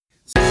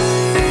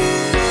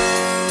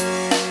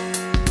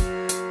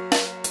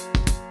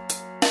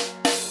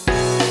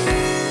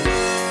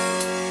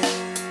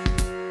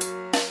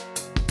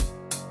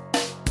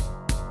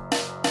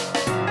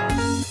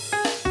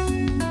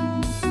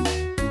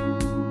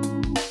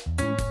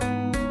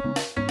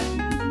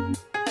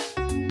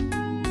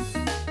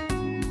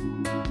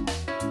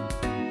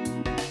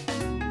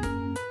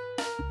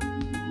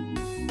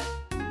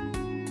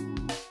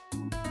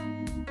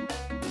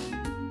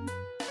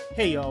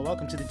Hey y'all,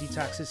 welcome to the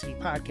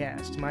Detoxicity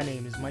Podcast. My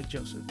name is Mike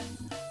Joseph.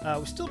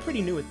 We're still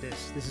pretty new at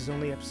this. This is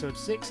only episode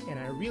 6, and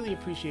I really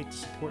appreciate the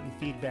support and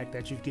feedback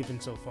that you've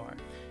given so far.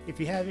 If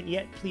you haven't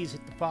yet, please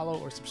hit the follow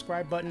or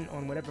subscribe button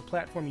on whatever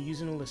platform you're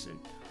using to listen.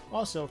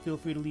 Also, feel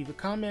free to leave a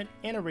comment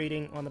and a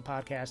rating on the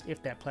podcast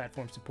if that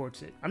platform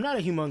supports it. I'm not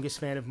a humongous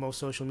fan of most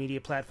social media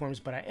platforms,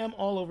 but I am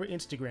all over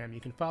Instagram. You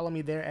can follow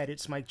me there at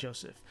It's Mike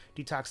Joseph.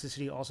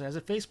 Detoxicity also has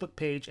a Facebook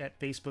page at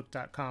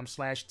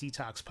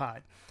facebook.com/detoxpod.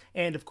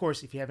 And of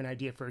course, if you have an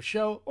idea for a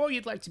show or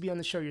you'd like to be on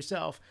the show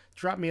yourself,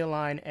 drop me a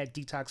line at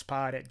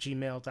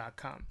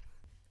detoxpod@gmail.com.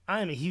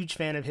 I am a huge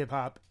fan of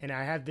hip-hop, and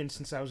I have been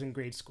since I was in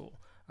grade school.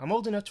 I'm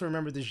old enough to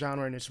remember the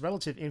genre in its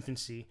relative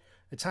infancy,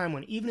 a time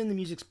when even in the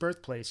music's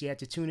birthplace, you had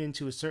to tune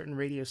into a certain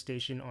radio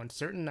station on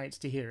certain nights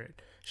to hear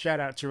it. Shout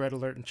out to Red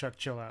Alert and Chuck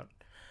Chillout.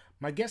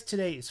 My guest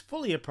today is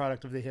fully a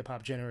product of the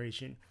hip-hop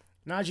generation.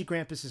 Najee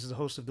Grampus is the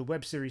host of the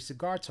web series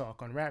Cigar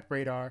Talk on Rap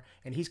Radar,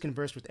 and he's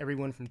conversed with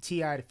everyone from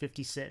T.I. to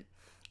 50 Cent.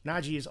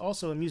 Najee is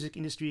also a music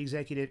industry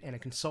executive and a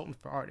consultant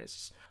for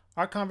artists.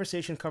 Our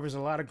conversation covers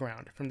a lot of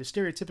ground, from the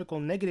stereotypical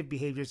negative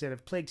behaviors that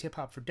have plagued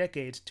hip-hop for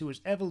decades to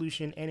its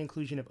evolution and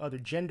inclusion of other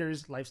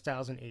genders,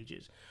 lifestyles, and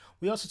ages.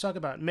 We also talk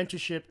about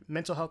mentorship,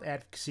 mental health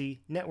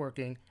advocacy,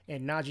 networking,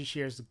 and Najee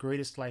shares the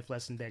greatest life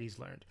lesson that he's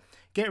learned.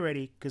 Get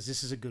ready, because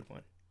this is a good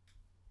one.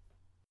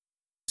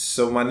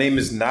 So my name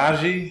is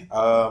Najee.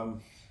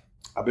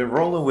 I've been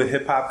rolling with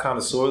Hip Hop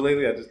Connoisseur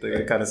lately. I just think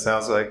it kind of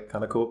sounds like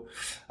kind of cool.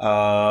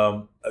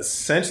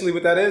 Essentially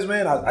what that is,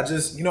 man, I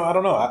just, I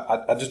don't know.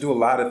 I just do a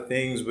lot of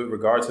things with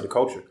regard to the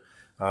culture.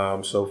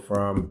 So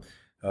from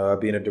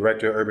being a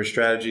director of urban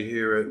strategy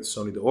here at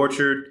Sony The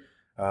Orchard,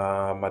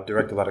 I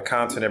direct a lot of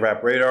content at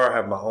Rap Radar. I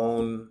have my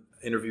own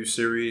interview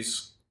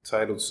series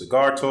titled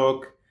Cigar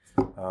Talk.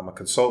 I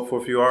consult for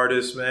a few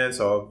artists, man.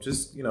 So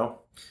just,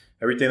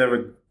 everything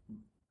that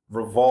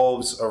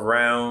revolves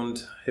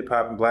around hip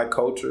hop and black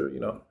culture,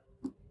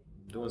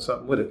 doing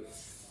something with it.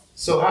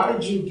 So how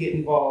did you get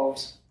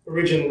involved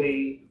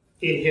originally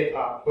in hip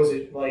hop? Was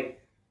it like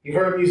you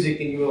heard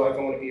music and you were like, I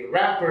want to be a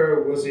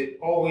rapper? Was it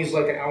always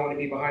like an I want to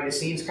be behind the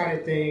scenes kind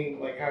of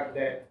thing? Like how did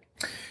that?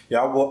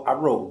 Yeah, I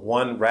wrote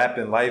one rap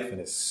in life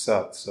and it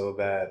sucked so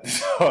bad.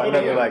 So I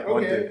never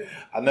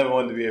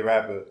wanted to be a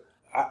rapper.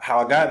 How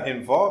I got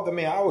involved,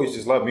 I always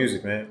just loved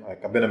music, man.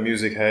 Like I've been a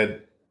music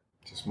head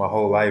just my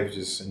whole life,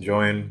 just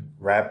enjoying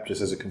rap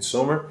just as a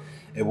consumer.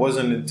 It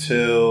wasn't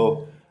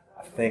until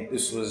I think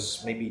this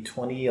was maybe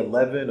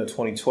 2011 or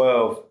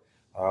 2012,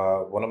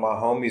 one of my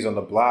homies on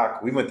the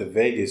block, we went to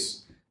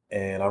Vegas,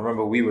 and I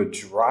remember we were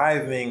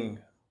driving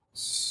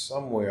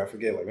somewhere, I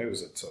forget, like maybe it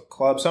was a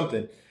club,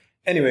 something.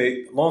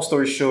 Anyway, long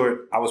story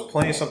short, I was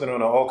playing something on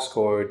an aux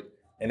cord,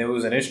 and it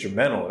was an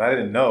instrumental, and I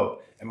didn't know.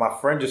 And my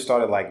friend just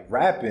started like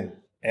rapping,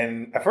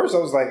 and at first I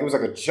was like, it was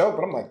like a joke,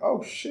 but I'm like,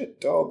 oh shit,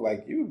 dog,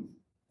 like you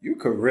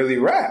could really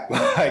rap.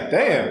 Like,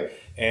 damn.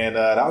 And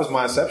that was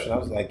my inception. I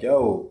was like,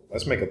 yo,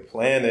 let's make a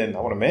plan and I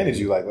want to manage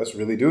you. Like, let's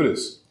really do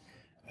this.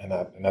 And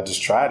I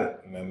just tried it.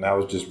 And then that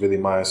was just really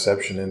my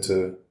inception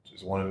into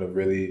just wanting to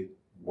really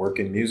work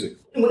in music.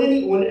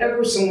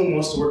 Whenever someone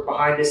wants to work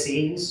behind the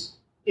scenes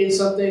in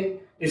something,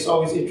 it's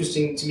always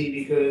interesting to me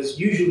because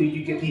usually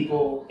you get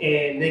people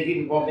and they get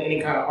involved in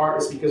any kind of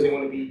artist because they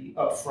want to be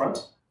up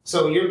front.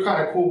 So you're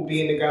kind of cool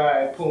being the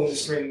guy pulling the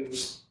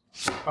strings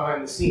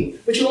behind the scene,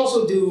 but you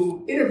also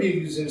do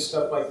interviews and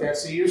stuff like that,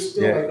 so you're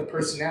still like a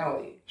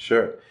personality.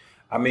 Sure.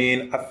 I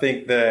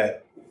think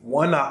that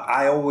one,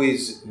 I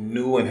always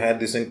knew and had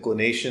this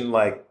inclination,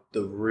 like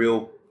the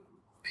real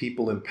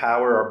people in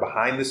power are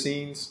behind the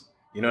scenes,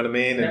 you know what I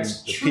mean? And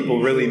the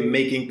people really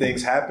making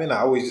things happen. I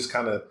always just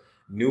kind of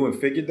knew and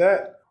figured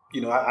that.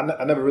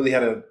 I never really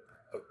had a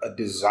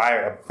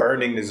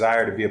burning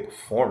desire to be a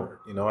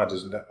performer. I don't know.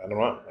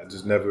 I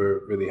just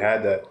never really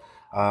had that.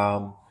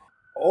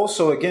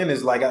 Also, again,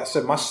 is like I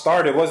said, my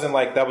start, it wasn't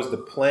like that was the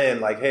plan,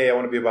 like, hey, I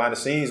want to be behind the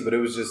scenes, but it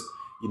was just,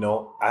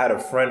 I had a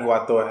friend who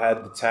I thought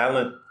had the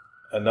talent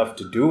enough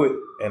to do it,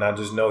 and I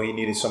just know he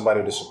needed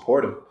somebody to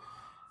support him.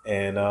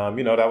 And,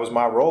 that was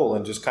my role.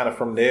 And just kind of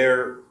from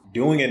there,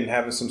 doing it and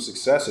having some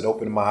success, it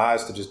opened my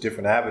eyes to just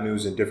different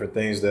avenues and different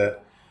things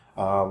that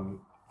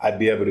I'd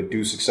be able to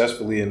do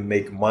successfully and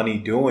make money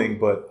doing,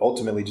 but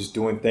ultimately just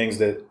doing things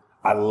that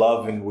I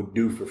love and would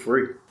do for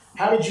free.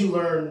 How did you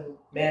learn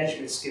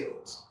management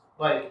skills?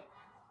 Like,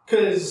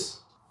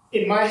 because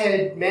in my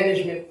head,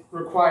 management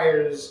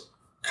requires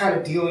kind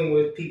of dealing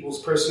with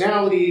people's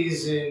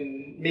personalities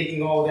and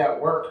making all that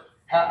work.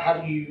 How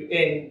do you,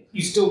 and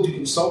you still do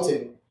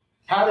consulting.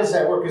 How does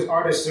that work? Because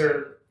artists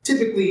are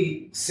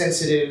typically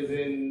sensitive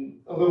and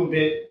a little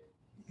bit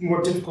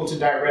more difficult to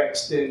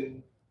direct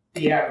than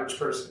the average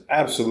person.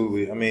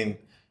 Absolutely.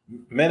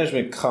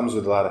 Management comes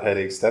with a lot of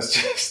headaches. That's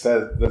just,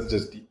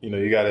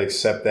 you got to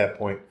accept that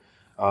point.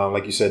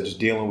 Like you said, just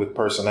dealing with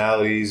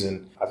personalities.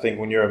 And I think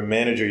when you're a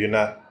manager, you're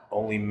not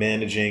only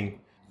managing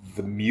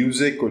the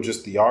music or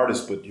just the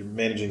artist, but you're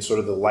managing sort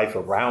of the life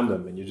around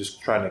them. And you're just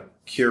trying to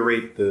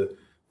curate the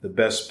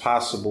best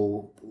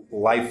possible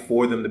life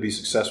for them to be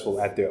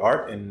successful at their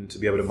art and to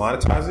be able to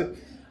monetize it.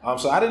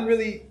 So I didn't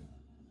really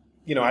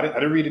I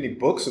didn't read any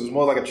books. It was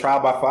more like a trial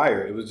by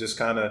fire. It was just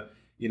kind of,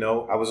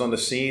 I was on the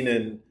scene,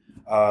 and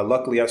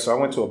luckily, so I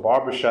went to a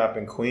barbershop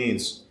in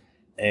Queens,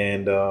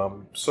 and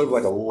sort of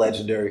like a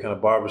legendary kind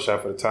of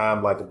barbershop at the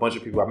time. Like a bunch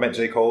of people. I met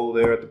J. Cole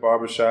there at the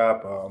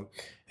barbershop.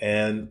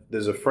 And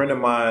there's a friend of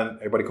mine,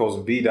 everybody calls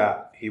him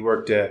B-Dot. He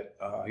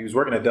was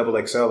working at Double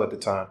XL at the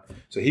time.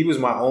 So he was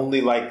my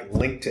only like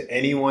link to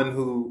anyone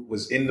who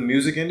was in the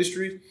music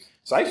industry.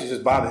 So I used to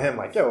just bother him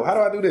like, yo, how do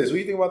I do this? What do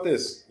you think about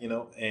this?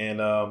 And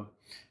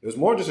it was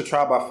more just a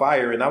trial by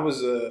fire. And I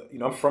was,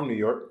 I'm from New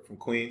York, from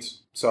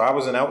Queens. So I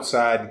was an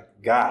outside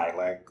guy.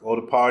 Like all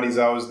the parties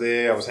I was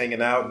there, I was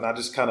hanging out, and I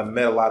just kind of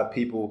met a lot of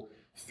people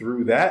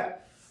through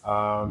that.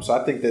 So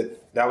I think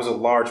that was a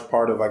large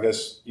part of, I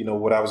guess,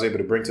 what I was able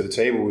to bring to the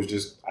table was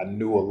just I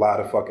knew a lot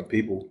of fucking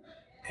people.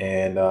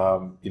 And,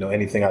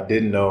 anything I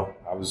didn't know,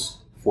 I was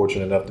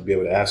fortunate enough to be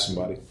able to ask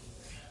somebody.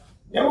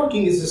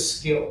 Networking is a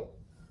skill.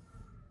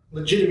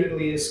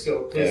 Legitimately a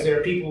skill. Because there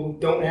are people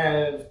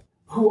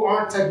who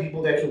aren't type of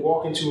people that can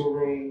walk into a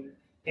room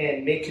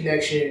and make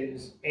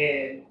connections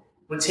and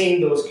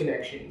retain those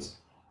connections.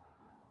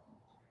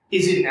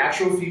 Is it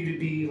natural for you to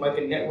be like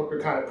a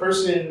networker kind of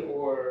person,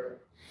 or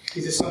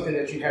is it something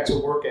that you had to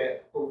work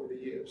at over the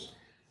years?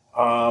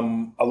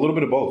 A little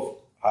bit of both.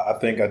 I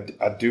think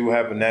I do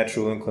have a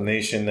natural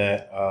inclination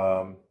that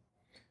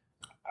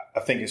I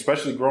think,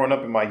 especially growing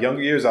up in my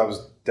younger years, I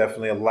was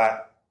definitely a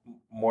lot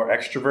more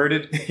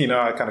extroverted.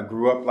 I kind of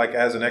grew up like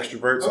as an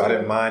extrovert, so I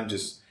didn't mind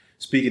just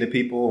speaking to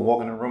people and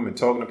walking in the room and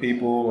talking to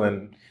people,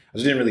 and I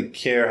just didn't really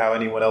care how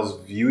anyone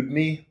else viewed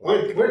me.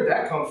 Where did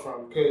that come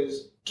from?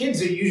 Because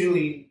kids are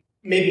usually,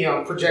 maybe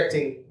I'm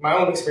projecting my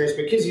own experience,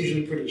 but kids are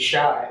usually pretty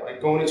shy.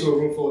 Like going into a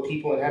room full of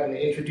people and having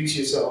to introduce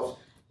yourself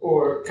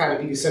or kind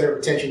of be the center of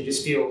attention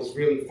just feels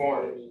really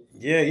foreign to me.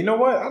 Yeah, you know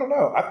what? I don't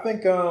know. I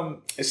think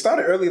it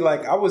started early.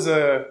 Like I was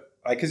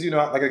because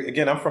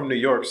again, I'm from New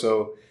York,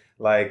 so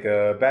like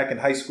back in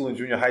high school and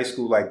junior high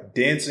school, like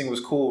dancing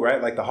was cool,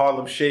 right? Like the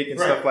Harlem Shake and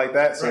stuff like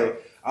that. So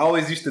I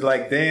always used to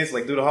like dance,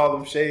 like do the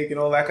Harlem Shake and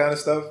all that kind of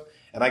stuff.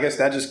 And I guess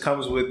that just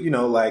comes with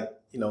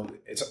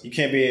it's you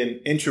can't be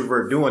an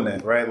introvert doing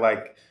that, right?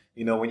 Like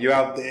when you're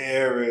out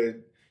there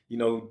and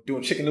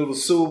doing chicken noodle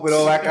soup and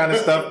all that kind of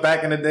stuff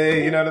back in the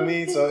day, you know what I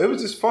mean? So it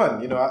was just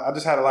fun. I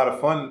just had a lot of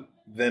fun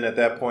then at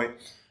that point.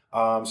 So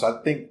I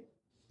think,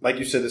 like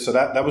you said, so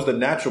that was the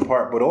natural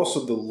part, but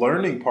also the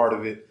learning part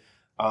of it.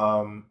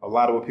 A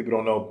lot of what people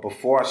don't know,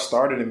 before I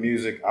started in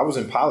music, I was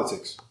in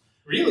politics.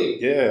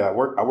 Really? Yeah, I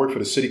worked for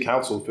the city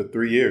council for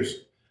 3 years.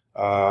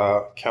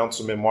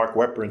 Councilman Mark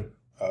Weprin.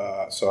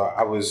 So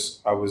I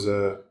was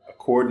a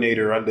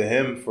coordinator under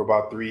him for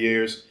about 3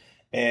 years.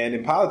 And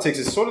in politics,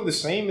 it's sort of the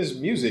same as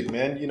music,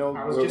 man.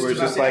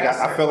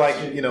 I feel like,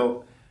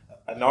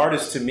 an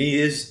artist to me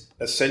is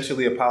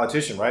essentially a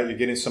politician, right? You're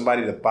getting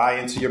somebody to buy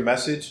into your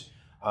message.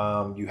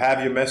 You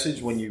have your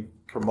message. When you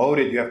promote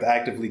it, you have to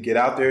actively get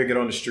out there, get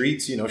on the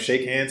streets,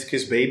 shake hands,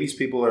 kiss babies.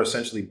 People are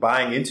essentially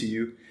buying into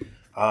you.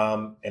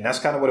 And that's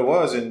kind of what it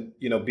was. And,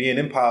 being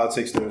in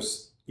politics,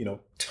 there's,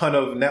 ton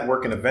of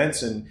networking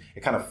events, and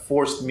it kind of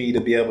forced me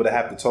to be able to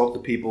have to talk to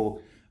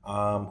people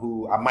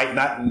who I might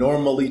not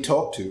normally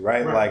talk to,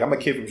 right? Like I'm a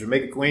kid from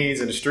Jamaica, Queens,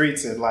 in the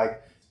streets, and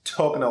like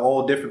talking to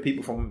all different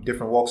people from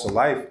different walks of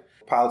life.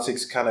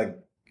 Politics kind of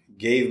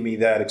gave me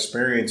that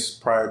experience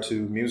prior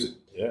to music.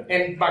 Yeah.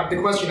 And the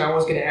question I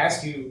was going to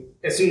ask you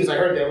as soon as I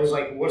heard that was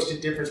like, what's the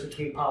difference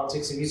between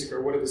politics and music,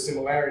 or what are the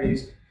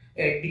similarities?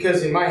 And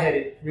because in my head,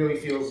 it really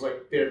feels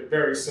like they're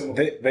very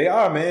similar. They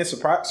are, man.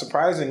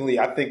 Surprisingly,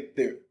 I think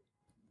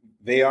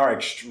they are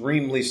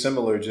extremely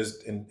similar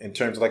just in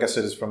terms of, like I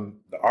said, it's from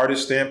the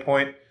artist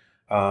standpoint,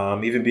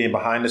 even being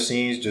behind the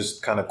scenes,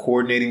 just kind of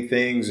coordinating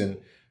things and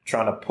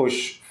trying to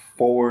push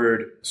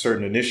forward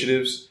certain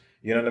initiatives.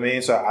 You know what I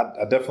mean? So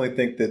I definitely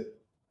think that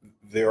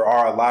there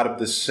are a lot of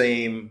the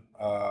same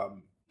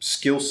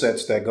skill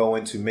sets that go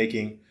into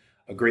making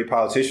a great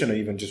politician, or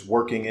even just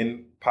working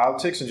in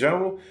politics in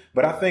general.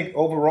 But I think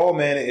overall,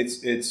 man,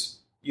 it's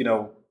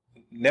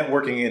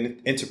networking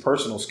and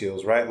interpersonal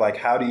skills, right? Like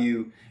how do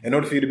you, in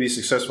order for you to be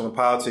successful in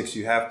politics,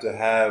 you have to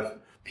have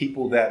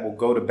people that will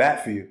go to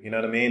bat for you, you know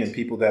what I mean? And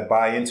people that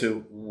buy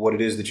into what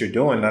it is that you're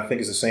doing. And I think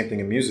it's the same thing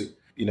in music.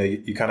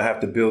 You kind of have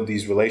to build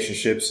these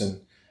relationships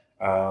and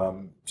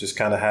just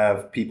kind of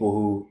have people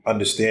who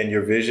understand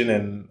your vision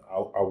and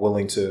are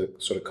willing to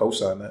sort of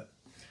co-sign that.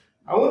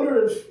 I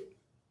wonder if,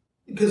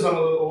 because I'm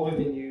a little older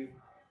than you,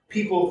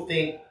 people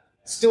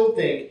still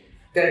think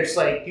that it's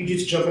like you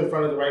just jump in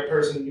front of the right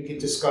person and you get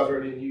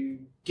discovered and you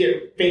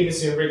get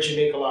famous and rich and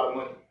make a lot of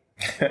money.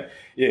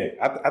 Yeah,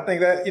 I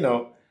think that,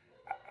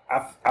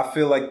 I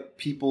feel like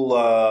people,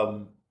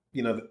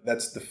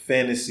 that's the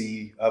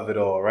fantasy of it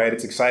all, right?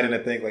 It's exciting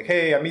to think like,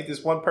 hey, I meet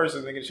this one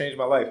person that can change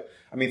my life.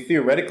 I mean,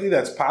 theoretically,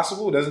 that's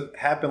possible. It doesn't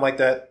happen like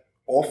that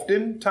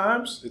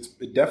oftentimes.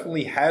 It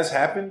definitely has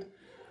happened,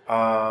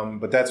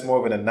 but that's more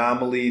of an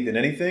anomaly than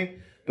anything.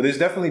 But there's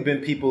definitely been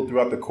people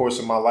throughout the course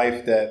of my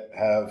life that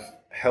have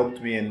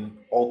helped me and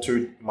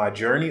altered my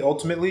journey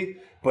ultimately.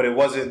 But it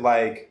wasn't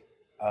like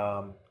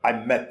I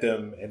met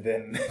them, and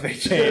then they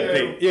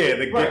changed.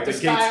 The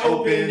gates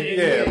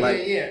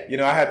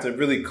opened. I had to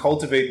really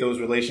cultivate those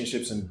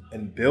relationships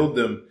and build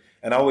them.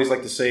 And I always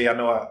like to say, I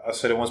know I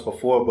said it once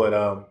before, but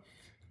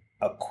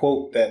a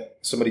quote that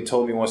somebody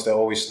told me once that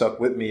always stuck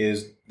with me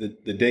is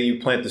the day you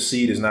plant the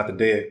seed is not the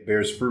day it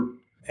bears fruit.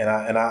 And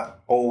I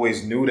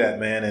always knew that,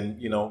 man.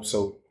 And,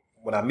 so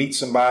when I meet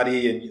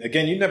somebody, and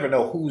again, you never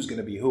know who's going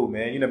to be who,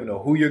 man. You never know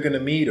who you're going to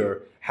meet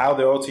or how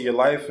they'll alter your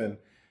life. And,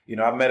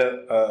 I met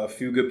a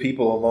few good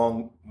people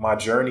along my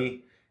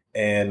journey,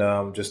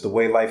 and just the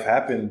way life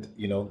happened,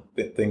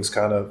 things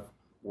kind of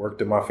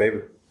worked in my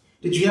favor.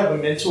 Did you have a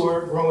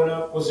mentor growing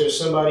up? Was there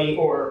somebody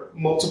or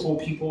multiple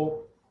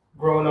people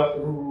growing up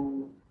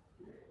who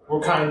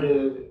were kind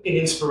of an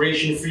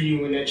inspiration for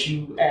you and that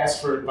you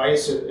asked for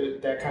advice or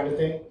that kind of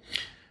thing?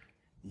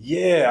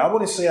 Yeah, I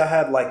wouldn't say I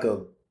had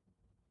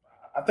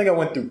I think I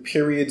went through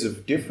periods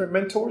of different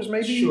mentors,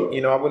 maybe. Sure.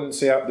 I wouldn't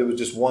say there was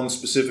just one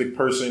specific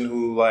person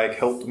who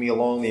helped me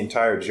along the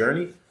entire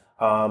journey.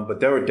 But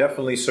there were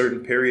definitely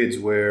certain periods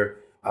where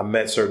I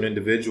met certain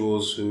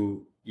individuals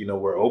who,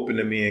 were open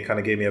to me and kind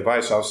of gave me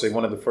advice. So I would say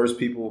one of the first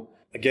people,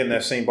 again,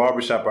 that same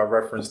barbershop I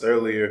referenced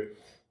earlier,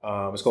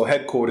 it's called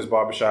Headquarters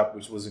Barbershop,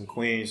 which was in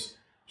Queens.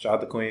 Shout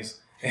out to Queens.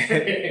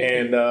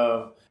 And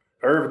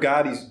Irv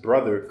Gotti's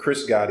brother,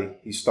 Chris Gotti,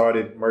 he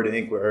started Murder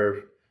Inc. with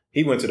Irv.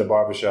 He went to the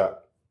barbershop.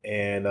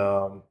 And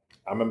I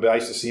remember I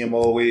used to see him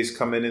always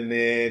coming in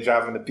there,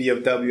 driving the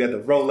PFW at the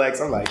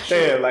Rolex. I'm like,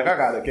 damn, I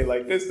gotta get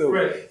like this dude.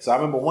 Right. So I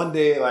remember one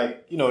day,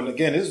 and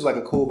again, this was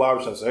a cool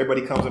barbershop. So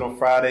everybody comes in on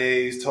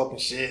Fridays, talking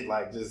shit,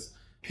 just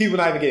people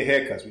not even get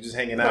haircuts. We just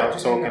hanging out,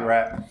 talking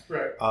rap.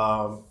 Right.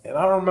 And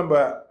I don't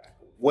remember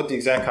what the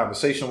exact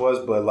conversation was,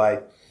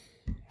 but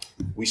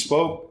we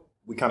spoke,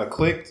 we kind of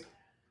clicked,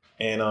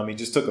 and he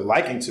just took a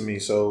liking to me.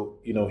 So,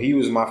 he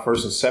was my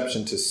first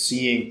inception to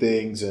seeing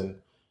things and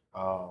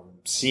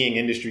seeing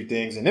industry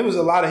things. And there was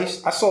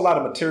I saw a lot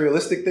of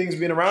materialistic things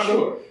being around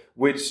him,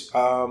 which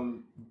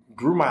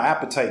grew my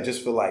appetite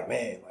just for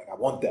I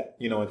want that,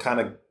 and kind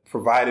of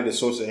provided a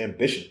source of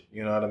ambition.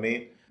 You know what I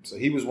mean? So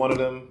he was one of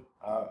them.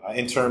 I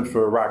interned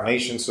for Rock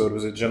Nation. So there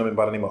was a gentleman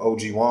by the name of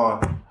OG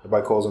Juan.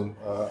 Everybody calls him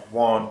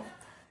Juan.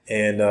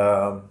 And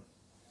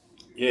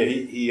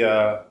he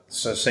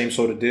same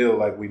sort of deal.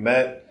 We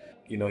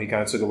met, he kind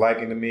of took a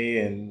liking to me,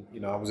 and,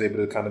 I was able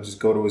to kind of just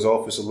go to his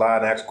office a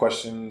lot and ask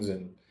questions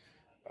and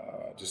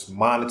just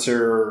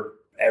monitor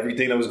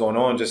everything that was going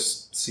on,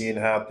 just seeing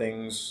how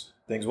things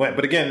went.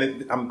 But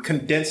again, I'm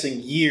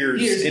condensing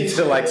years into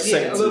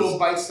sentences. A little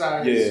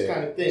bite-sized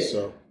kind of thing.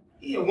 So,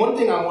 one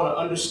thing I want to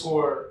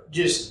underscore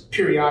just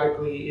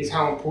periodically is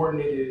how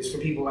important it is for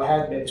people to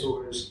have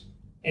mentors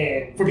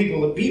and for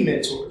people to be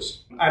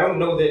mentors. I don't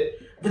know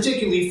that,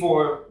 particularly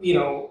for,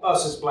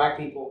 us as Black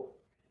people,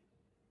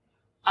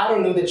 I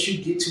don't know that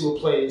you get to a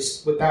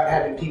place without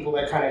having people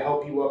that kind of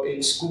help you up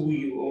and school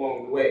you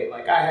along the way.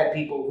 I had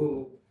people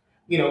who,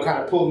 kind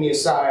of pulled me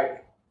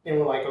aside and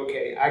were like,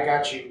 okay, I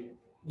got you,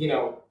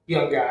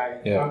 young guy.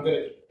 Yeah. I'm going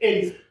to,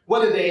 and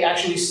whether they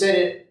actually said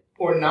it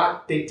or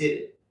not, they did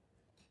it.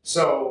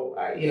 So,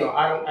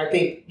 I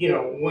think,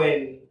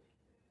 when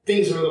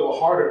things are a little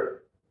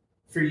harder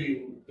for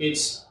you,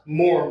 it's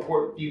more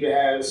important for you to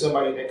have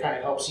somebody that kind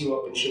of helps you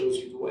up and shows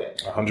you the way.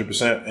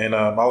 100%. And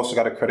I also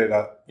got to credit,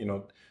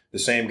 the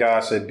same guy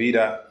I said,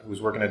 B-Dot, who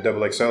was working at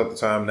Double XL at the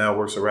time, now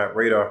works at Rap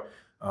Radar.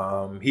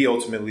 He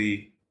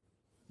ultimately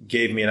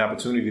gave me an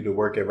opportunity to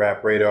work at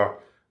Rap Radar.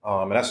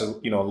 And that's a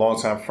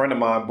longtime friend of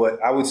mine.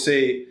 But I would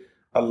say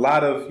a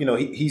lot of,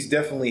 he's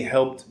definitely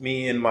helped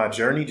me in my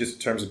journey just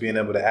in terms of being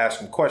able to ask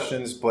him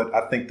questions. But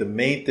I think the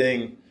main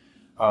thing,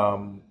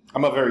 I'm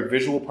a very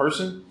visual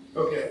person.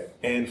 Okay.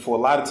 And for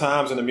a lot of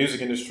times in the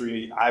music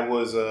industry, I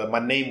was my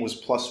name was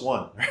plus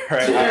one,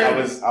 right?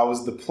 I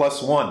was the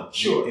plus one.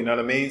 Sure. You know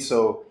what I mean?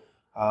 So,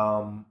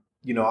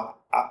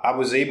 I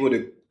was able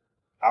to.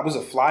 I was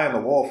a fly on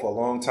the wall for a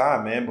long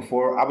time, man.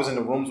 Before I was in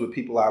the rooms with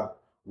people I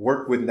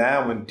work with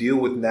now and deal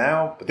with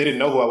now, but they didn't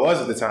know who I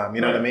was at the time.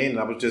 You know what I mean? And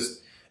I was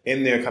just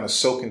in there, kind of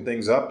soaking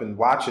things up and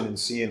watching and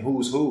seeing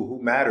who's who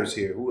matters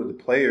here, who are the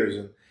players,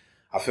 and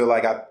I feel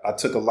like I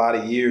took a lot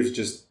of years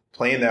just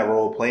playing that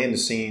role, playing the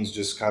scenes,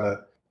 just kind of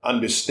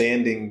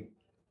understanding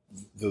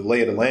the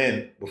lay of the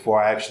land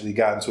before I actually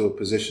got into a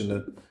position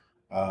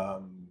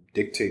to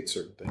dictate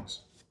certain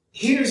things.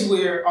 Here's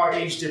where our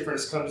age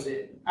difference comes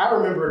in. I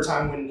remember a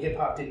time when hip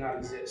hop did not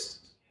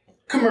exist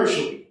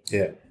commercially.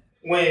 Yeah.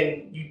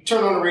 When you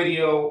turn on the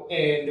radio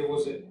and there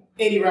was an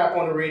indie rap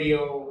on the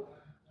radio,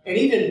 and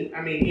even,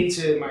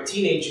 into my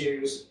teenage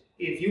years,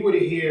 if you were to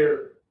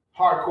hear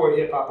hardcore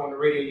hip hop on the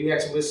radio, you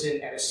had to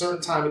listen at a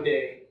certain time of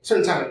day,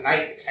 certain time of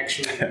night,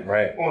 actually,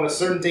 right, on a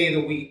certain day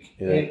of the week,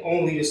 and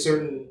only to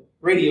certain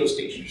radio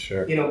stations.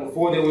 Sure.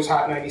 Before there was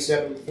Hot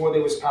 97, before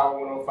there was Power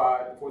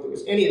 105, before there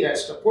was any of that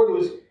stuff, before there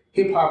was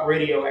hip hop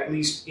radio, at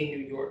least in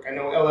New York. I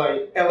know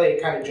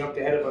LA kind of jumped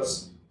ahead of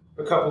us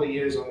a couple of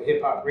years on the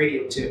hip hop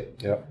radio tip.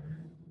 Yeah.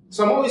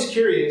 So I'm always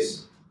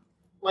curious,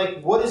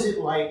 what is it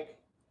like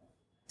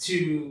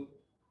to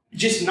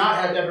just not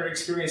have ever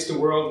experienced a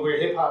world where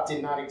hip hop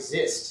did not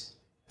exist.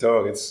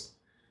 Dog, it's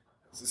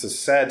a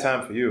sad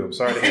time for you. I'm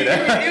sorry to hear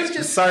that. It was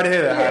just sorry to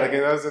hear that.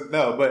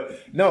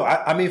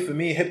 Yeah. I mean, for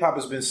me, hip hop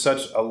has been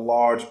such a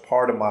large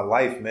part of my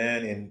life,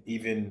 man, and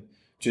even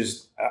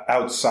just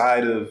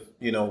outside of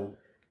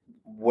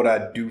what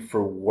I do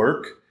for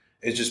work,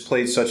 it just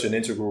played such an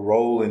integral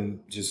role in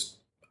just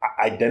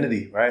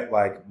identity, right?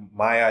 Like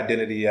my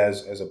identity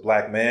as a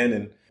Black man,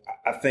 and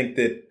I think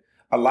that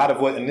a lot of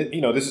what, and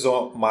this is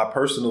all my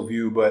personal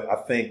view, but I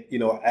think,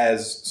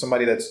 as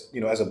somebody that's,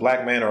 as a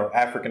Black man or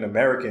African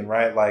American,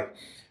 right? Like,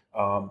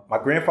 my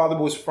grandfather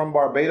was from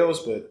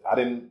Barbados, but I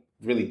didn't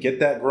really get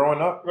that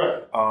growing up.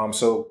 Right.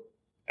 So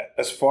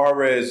as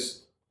far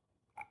as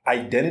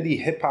identity,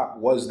 hip hop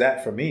was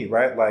that for me,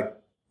 right? Like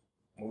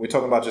when we're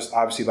talking about just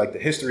obviously like the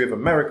history of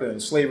America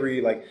and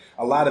slavery, like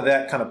a lot of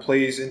that kind of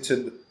plays into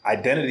the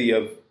identity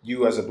of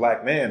you as a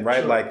Black man, right?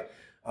 Sure. Like,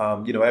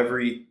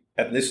 every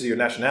ethnicity or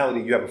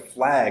nationality, you have a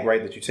flag,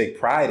 right, that you take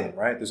pride in,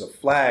 right? There's a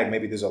flag,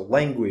 maybe there's a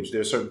language,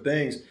 there's certain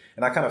things.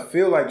 And I kind of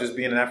feel like just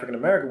being an African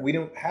American, we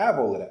don't have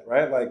all of that,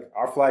 right? Like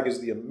our flag is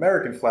the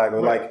American flag,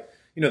 or right. Like,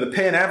 the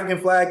Pan-African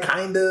flag,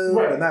 kind of,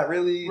 right. But not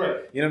really.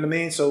 Right. You know what I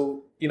mean?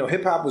 So,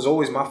 hip hop was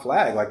always my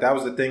flag. Like that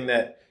was the thing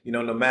that,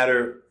 no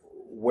matter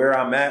where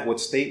I'm at, what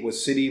state, what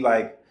city,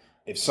 like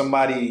if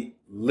somebody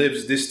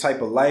lives this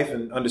type of life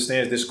and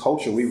understands this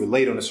culture, we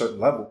relate on a certain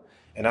level.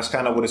 And that's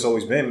kind of what it's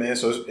always been, man.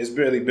 So it's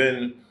really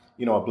been,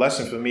 a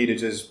blessing for me to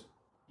just,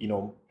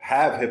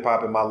 have hip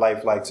hop in my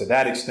life, like to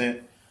that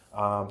extent,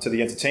 to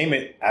the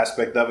entertainment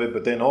aspect of it,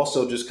 but then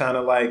also just kind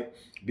of like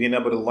being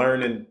able to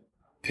learn and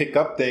pick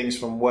up things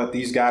from what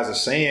these guys are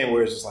saying,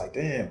 where it's just like,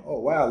 damn, oh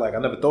wow, like I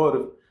never thought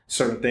of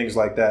certain things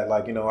like that.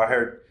 Like, I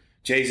heard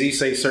Jay-Z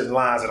say certain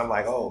lines and I'm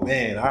like, oh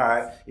man, all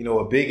right, a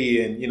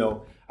Biggie,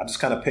 and I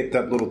just kind of picked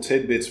up little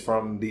tidbits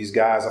from these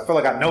guys. I feel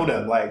like I know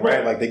them, like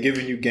right, like they're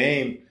giving you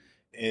game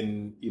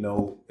in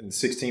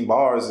 16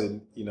 bars,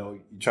 and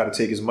you try to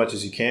take as much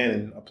as you can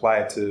and apply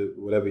it to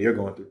whatever you're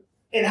going through.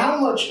 And how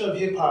much of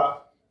hip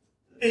hop,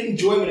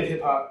 enjoyment of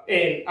hip hop,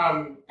 and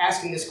I'm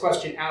asking this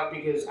question out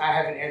because I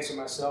haven't answered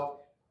myself,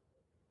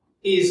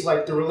 is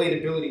like the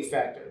relatability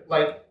factor.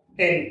 Like,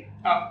 and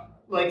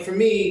like for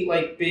me,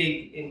 like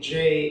Big and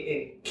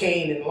Jay and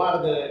Kane and a lot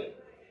of the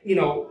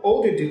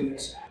older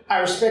dudes, I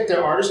respect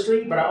their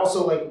artistry, but I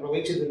also like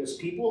relate to them as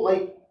people.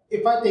 Like,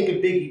 if I think of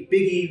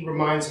Biggie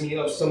reminds me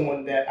of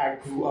someone that I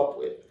grew up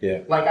with.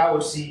 Yeah. Like I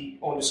would see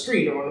on the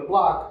street or on the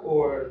block,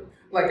 or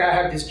like I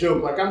have this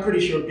joke, like I'm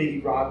pretty sure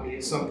Biggie robbed me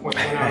at some point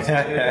when I was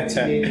a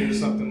teenager or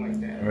something like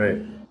that. Right.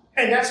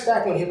 And that's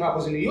back when hip hop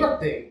was a New York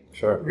thing.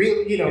 Sure.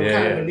 Really,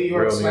 kind of a New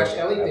York / LA thing.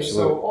 Absolutely.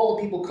 So all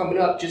the people coming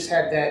up just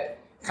had that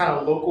kind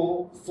of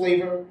local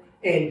flavor,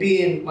 and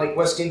being like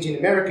West Indian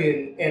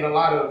American, and a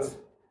lot of,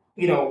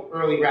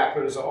 early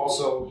rappers are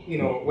also,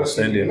 West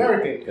Indian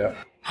American. Yeah.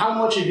 How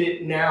much of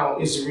it now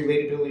is the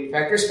relatability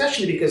factor,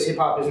 especially because hip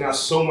hop is now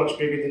so much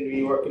bigger than New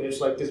York, and it's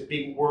like this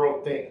big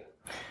world thing?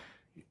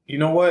 You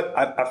know what?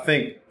 I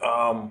think,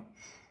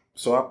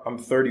 so I'm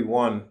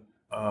 31.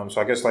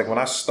 So I guess like when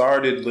I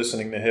started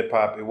listening to hip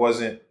hop,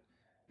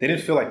 they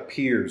didn't feel like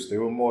peers. They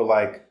were more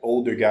like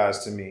older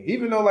guys to me,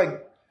 even though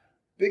like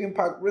Big and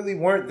Pac really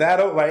weren't that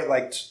old, right?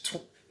 Like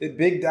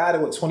Big died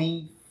at what,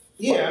 20?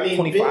 Yeah, I mean,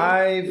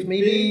 25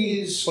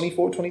 maybe?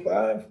 24,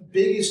 25?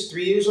 Big is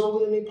 3 years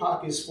older than me.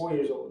 Pac is 4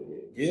 years older than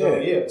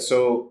me.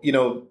 So,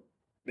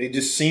 they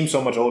just seemed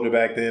so much older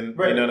back then.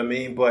 Right. You know what I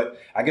mean? But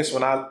I guess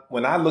when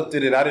I looked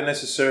at it, I didn't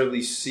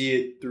necessarily see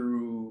it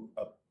through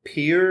a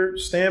peer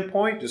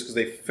standpoint, just because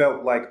they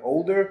felt like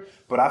older.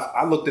 But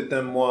I looked at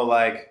them more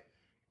like,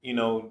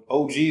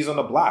 OGs on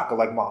the block, or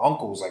like my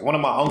uncles, like one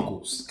of my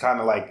uncles, kind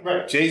of like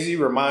right. Jay-Z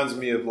reminds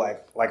me of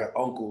like an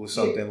uncle or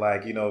something,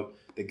 like,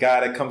 the guy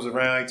that comes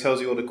around, he tells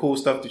you all the cool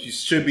stuff that you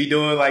should be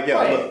doing. Like, yo,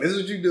 right. Look, this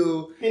is what you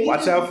do. And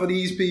watch out for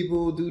these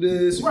people. Do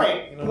this.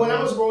 Right. When I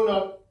was growing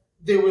up,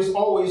 there was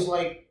always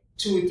like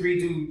 2 or 3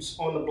 dudes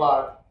on the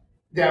block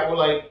that were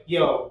like,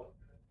 yo,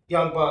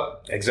 Young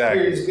Buck.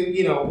 Exactly.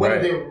 Whether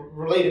right. they're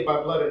related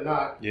by blood or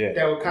not,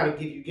 that would kind of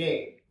give you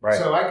game. Right.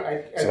 So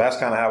so that's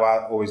kind of how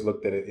I always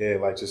looked at it.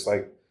 Yeah, like just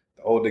like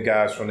the older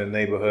guys from the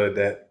neighborhood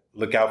that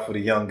look out for the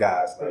young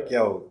guys. Like,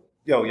 yo,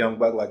 Young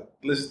Buck, like,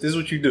 listen, this is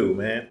what you do,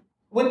 man.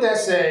 With that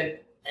said,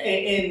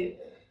 and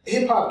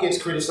hip-hop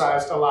gets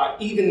criticized a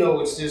lot, even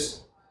though it's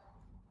this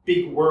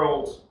big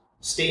world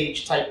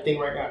stage type thing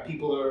right now.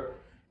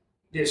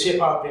 There's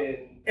hip-hop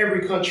in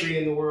every country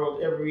in the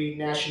world, every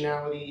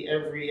nationality,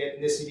 every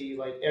ethnicity,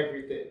 like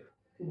everything.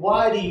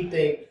 Why do you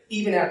think,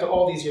 even after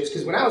all these years,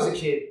 because when I was a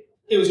kid,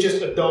 it was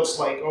just adults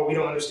like, oh, we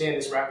don't understand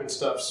this rapping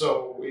stuff,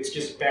 so it's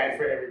just bad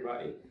for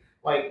everybody.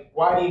 Like,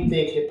 why do you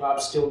think hip-hop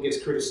still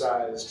gets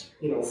criticized,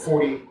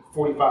 40,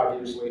 45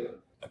 years later?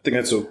 I think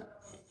that's a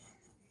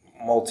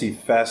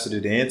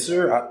multifaceted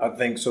answer. I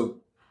think so.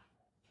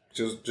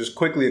 Just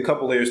quickly, a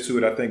couple layers to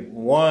it. I think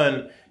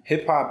one,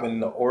 hip hop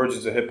and the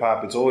origins of hip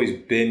hop, it's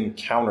always been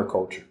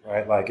counterculture,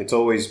 right? Like it's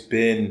always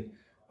been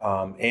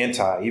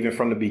anti, even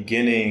from the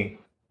beginning.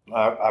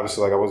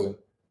 Obviously, like I wasn't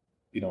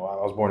I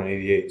was born in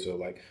 88. So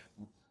like,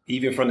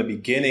 even from the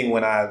beginning,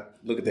 when I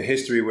look at the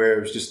history where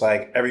it was just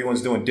like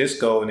everyone's doing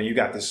disco, and then you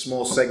got this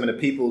small segment of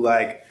people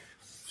like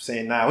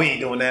saying, nah, we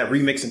ain't doing that,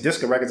 remixing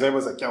disco records.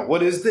 Everyone's like, yo,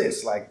 what is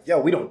this? Like, yo,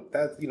 we don't,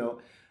 that,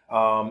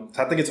 so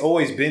I think it's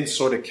always been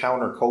sort of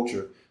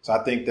counterculture. So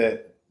I think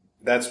that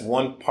that's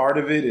one part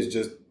of it, is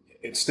just,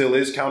 it still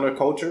is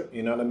counterculture.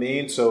 You know what I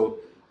mean? So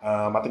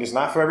I think it's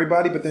not for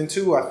everybody. But then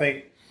too, I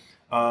think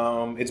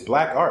it's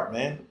Black art,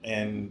 man.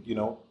 And,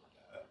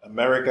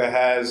 America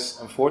has,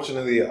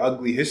 unfortunately, an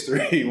ugly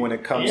history when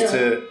it comes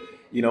to,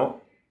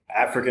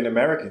 African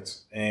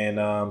Americans. And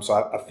so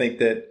I think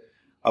that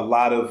a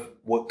lot of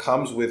what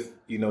comes with,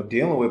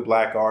 dealing with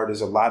Black art is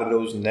a lot of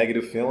those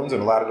negative feelings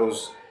and a lot of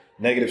those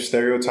negative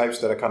stereotypes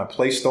that are kind of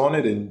placed on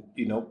it. And,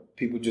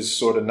 people just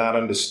sort of not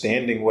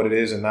understanding what it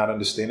is and not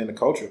understanding the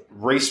culture.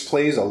 Race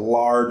plays a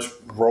large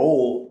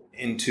role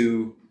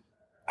into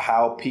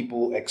how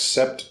people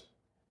accept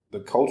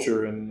the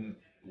culture and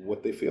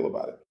what they feel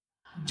about it.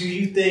 Do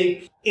you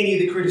think any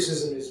of the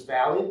criticism is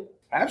valid?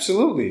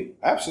 Absolutely.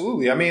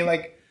 Absolutely. I mean,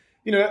 like,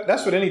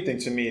 that's what anything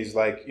to me is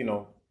like,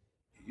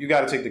 you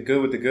got to take the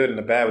good with the good and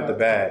the bad with the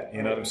bad.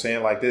 You know what I'm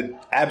saying? Like, there are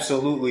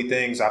absolutely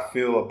things I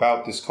feel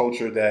about this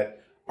culture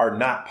that are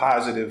not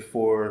positive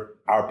for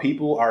our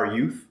people, our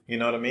youth. You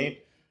know what I mean?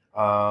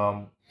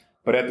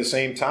 But at the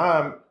same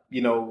time,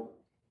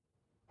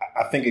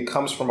 I think it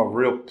comes from a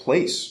real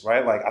place,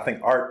 right? Like, I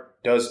think art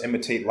does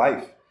imitate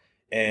life.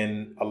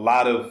 And a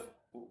lot of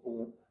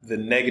the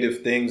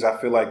negative things I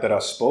feel like that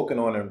are spoken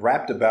on and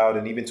rapped about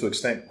and even to an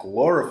extent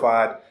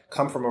glorified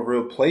come from a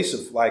real place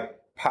of like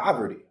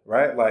poverty,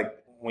 right? Like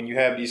when you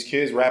have these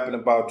kids rapping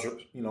about,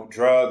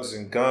 drugs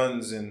and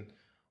guns and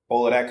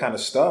all of that kind of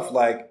stuff,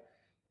 like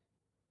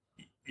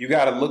you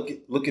got to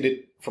look at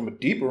it from a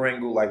deeper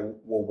angle. Like,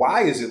 well,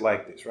 why is it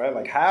like this, right?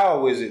 Like,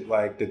 how is it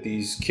like that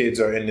these kids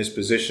are in this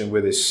position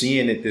where they're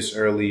seeing it this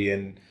early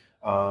and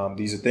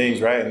these are things,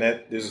 right? And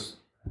that there's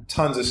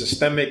tons of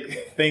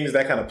systemic things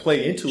that kind of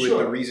play into it,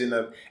 the reason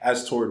of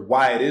as toward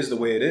why it is the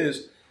way it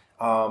is.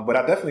 But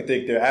I definitely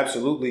think there are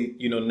absolutely,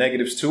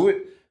 negatives to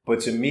it. But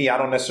to me, I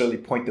don't necessarily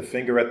point the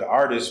finger at the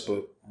artist,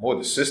 but more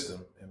the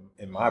system,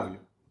 in my view.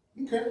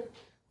 Okay.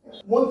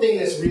 One thing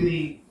that's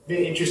really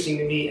been interesting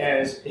to me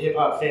as a hip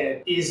hop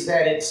fan is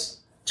that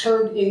it's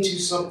turned into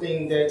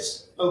something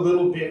that's a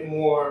little bit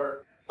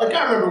more, like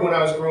I remember when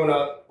I was growing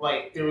up,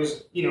 like there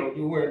was, you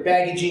were wearing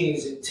baggy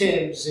jeans and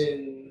Timbs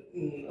and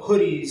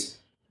hoodies.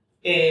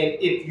 And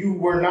if you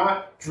were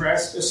not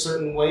dressed a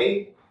certain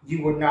way,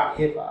 you were not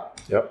hip hop.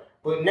 Yep.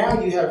 But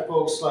now you have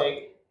folks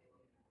like,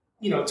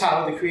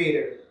 Tyler the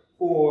Creator,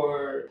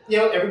 or,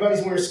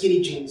 everybody's wearing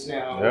skinny jeans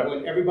now. Yep.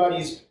 When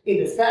everybody's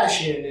into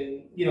fashion and,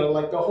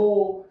 like the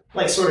whole,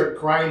 like sort of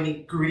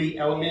grimy, gritty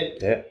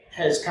element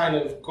has kind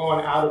of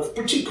gone out of,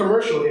 particularly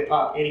commercial hip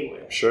hop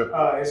anyway. Sure.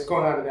 Has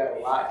gone out of that a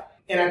lot.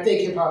 And I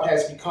think hip hop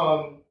has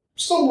become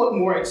somewhat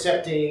more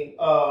accepting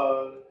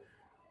of,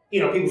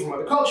 people from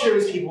other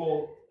cultures,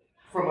 people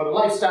from other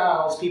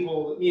lifestyles,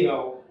 people,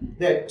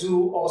 that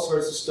do all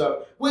sorts of stuff,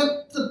 with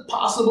the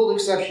possible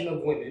exception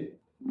of women.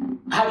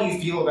 How do you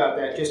feel about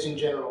that, just in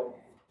general?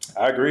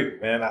 I agree,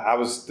 man. I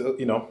was still,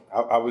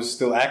 I was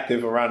still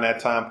active around that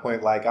time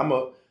point. Like, I'm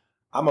a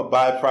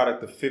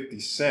byproduct of 50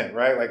 Cent,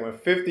 right? Like, when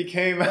 50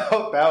 came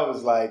out, that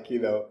was like,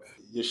 your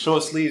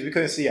short sleeves, we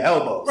couldn't see your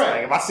elbows.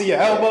 Right. Like, if I see your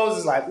elbows,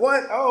 it's like,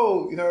 what?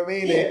 Oh, you know what I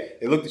mean? Yeah.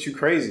 They looked at you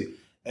crazy.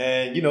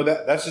 And,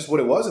 that's just what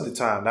it was at the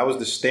time. That was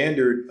the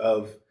standard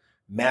of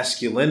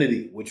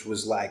masculinity, which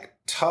was like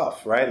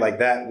tough, right? Like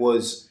that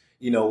was,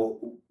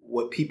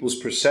 what people's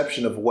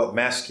perception of what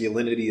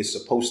masculinity is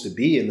supposed to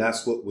be. And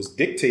that's what was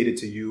dictated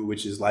to you,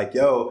 which is like,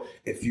 yo,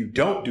 if you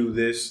don't do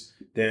this,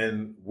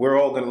 then we're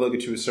all going to look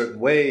at you a certain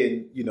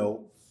way. And,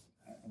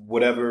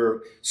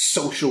 whatever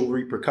social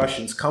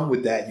repercussions come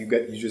with that, you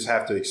just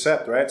have to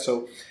accept, right?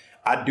 So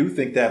I do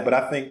think that, but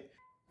I think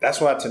that's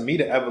why, to me,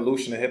 the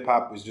evolution of hip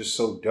hop is just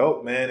so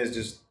dope, man. It's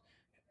just,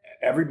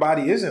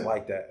 everybody isn't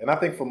like that. And I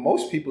think for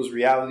most people's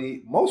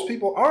reality, most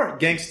people aren't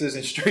gangsters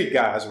and street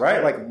guys,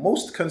 right? Like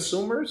most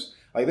consumers,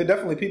 like there are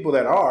definitely people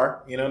that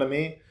are, you know what I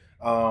mean?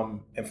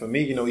 And for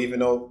me, even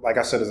though, like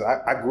I said,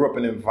 I grew up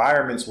in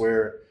environments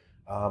where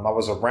I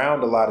was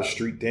around a lot of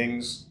street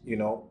things,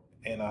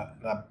 and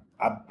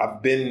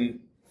I've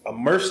been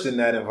immersed in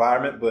that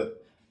environment,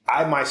 but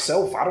I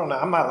myself, I don't know,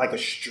 I'm not like a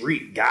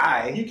street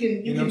guy. You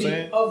can know what I'm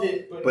saying? Of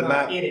it, but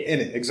not in it. In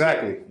it,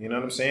 exactly. You know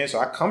what I'm saying? So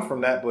I come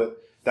from that, but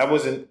that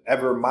wasn't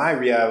ever my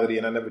reality,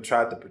 and I never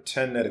tried to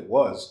pretend that it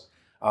was.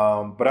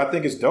 But I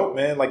think it's dope,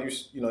 man. Like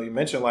you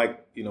mentioned,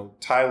 like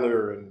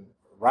Tyler and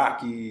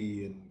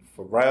Rocky and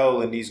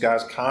Pharrell and these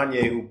guys,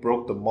 Kanye, who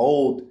broke the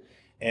mold,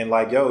 and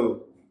like I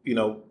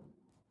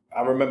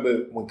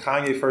remember when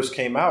Kanye first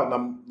came out, and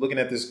I'm looking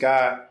at this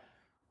guy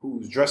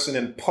who's dressing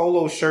in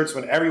polo shirts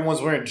when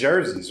everyone's wearing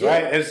jerseys,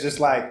 right? Yeah. It's just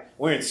like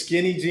wearing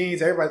skinny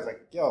jeans. Everybody's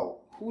like, yo,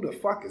 who the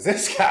fuck is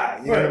this guy?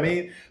 You know what I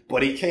mean?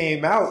 But he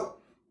came out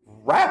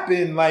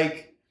rapping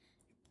like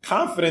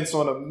confidence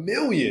on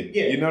 1,000,000.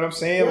 Yeah. You know what I'm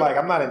saying? Yeah. Like,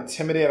 I'm not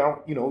intimidated. I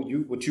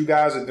don't, what you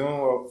guys are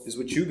doing is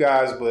what you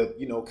guys, but,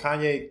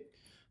 Kanye,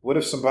 what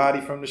if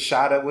somebody from the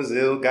shot that was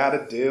ill got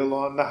a deal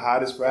on the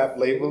hottest rap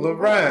label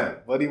around?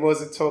 But he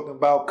wasn't talking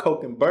about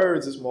coke and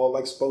birds. It's more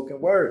like spoken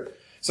word.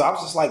 So I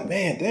was just like,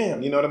 man,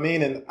 damn, you know what I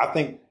mean? And I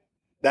think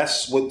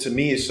that's what to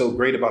me is so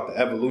great about the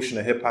evolution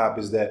of hip hop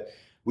is that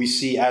we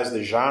see as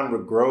the genre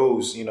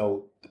grows,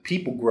 the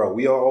people grow.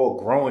 We are all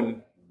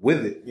growing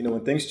with it,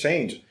 when things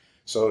change.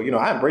 So,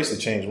 I embrace the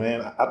change,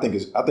 man. I think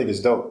it's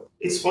dope.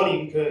 It's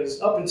funny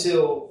because up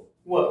until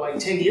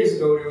 10 years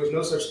ago, there was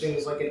no such thing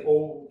as like an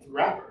old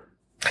rapper.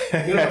 You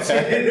know what I'm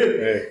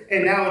saying?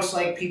 And now it's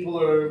like people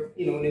are,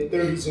 in their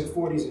 30s and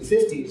 40s and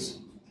 50s.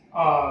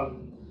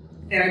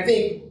 And I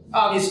think,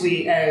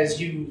 obviously,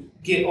 as you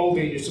get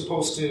older, you're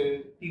supposed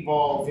to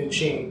evolve and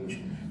change.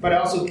 But I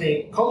also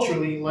think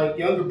culturally, like,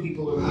 younger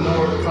people are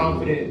more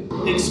confident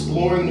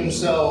exploring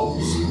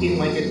themselves in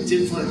like a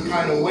different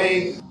kind of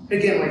way.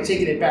 Again, like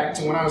taking it back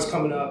to when I was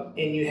coming up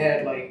and you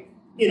had like,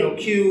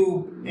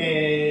 Cube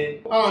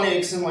and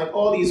Onyx and like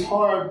all these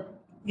hard,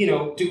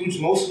 dudes,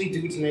 mostly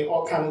dudes, and they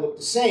all kind of look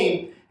the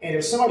same. And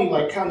if somebody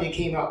like Kanye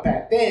came out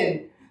back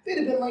then, they'd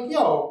have been like,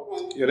 yo.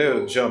 Yeah, they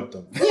would have jumped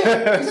them.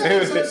 Yeah,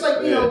 exactly. So it's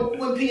like,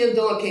 when PM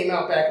Dawn came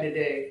out back in the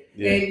day,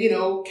 and,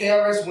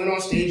 KRS went on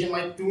stage and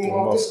like threw him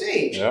off the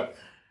stage. Yeah.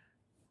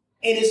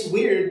 And it's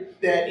weird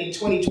that in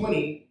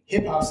 2020,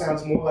 hip hop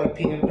sounds more like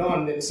PM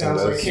Dawn than it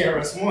sounds like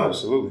KRS-One.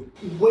 Absolutely.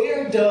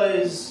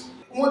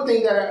 One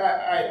thing that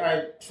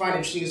I find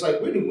interesting is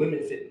like, where do women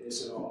fit in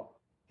this at all?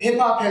 Hip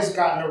hop has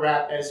gotten a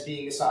rap as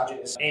being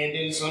misogynist, and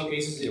in some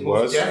cases it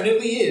most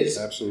definitely is.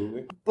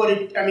 Absolutely.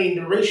 But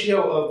the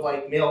ratio of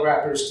like male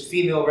rappers to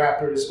female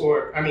rappers,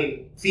 or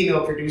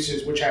female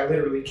producers, which I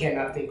literally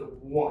cannot think of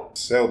one.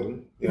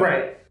 Seldom. Yeah.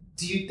 Right.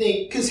 Do you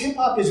think, because hip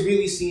hop is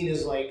really seen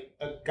as like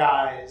a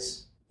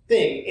guy's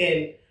thing,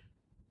 and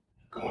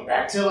going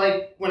back to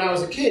like when I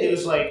was a kid, it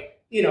was like,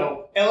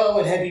 LL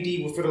and Heavy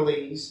D were for the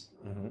ladies.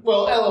 Mm-hmm.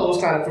 Well, LL was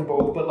kind of for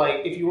both, but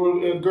like if you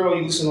were a girl,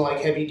 you listen to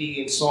like Heavy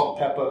D and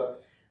Salt-N-Pepa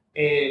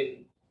and,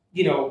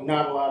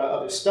 not a lot of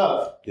other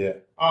stuff. Yeah.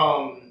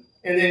 And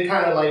then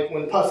kind of like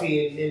when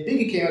Puffy and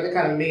Biggie came out, they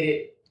kind of made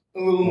it a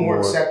little more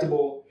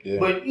acceptable. Yeah.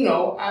 But,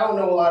 I don't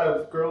know a lot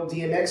of girl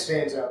DMX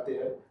fans out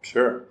there.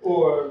 Sure.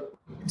 Or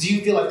do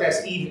you feel like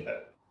that's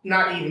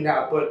not evened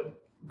out, but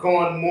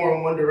going more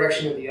in one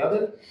direction or the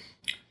other?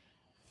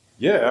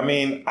 Yeah,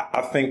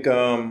 I think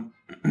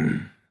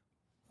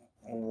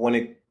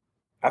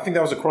I think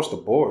that was across the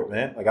board,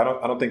 man. Like I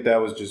don't think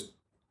that was just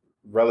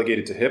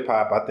relegated to hip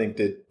hop. I think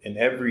that in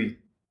every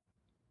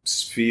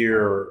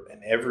sphere,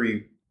 in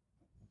every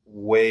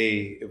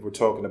way, if we're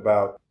talking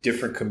about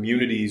different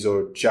communities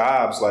or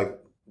jobs, like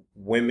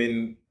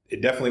women,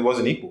 it definitely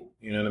wasn't equal.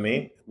 You know what I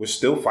mean? We're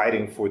still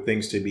fighting for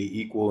things to be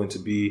equal and to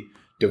be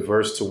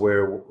diverse to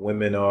where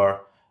women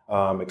are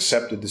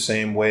accepted the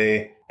same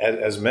way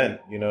as men.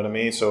 You know what I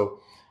mean? So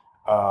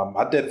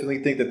I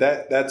definitely think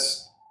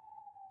that's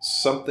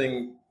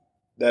something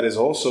that is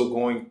also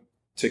going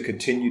to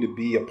continue to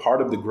be a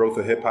part of the growth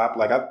of hip hop.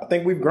 Like I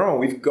think we've grown.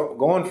 We've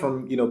gone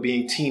from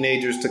being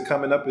teenagers to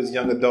coming up as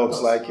young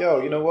adults. Like,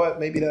 yo, you know what?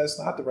 Maybe that's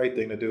not the right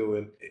thing to do,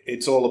 and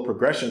it's all a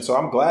progression. So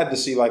I'm glad to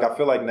see. Like I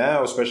feel like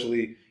now,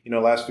 especially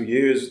last few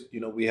years,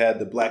 we had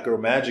the Black Girl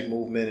Magic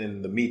movement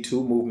and the Me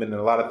Too movement, and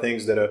a lot of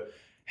things that are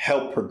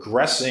help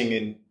progressing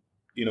and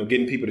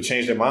getting people to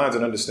change their minds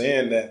and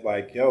understand that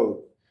like,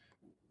 yo,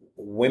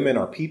 women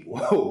are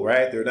people,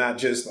 right? They're not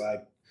just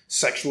like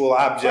sexual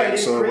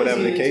objects or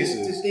whatever the case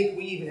is. To think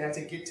we even have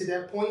to get to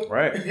that point,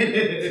 right?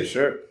 For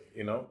sure,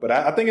 But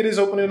I think it is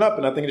opening up,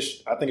 and I think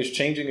it's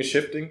changing and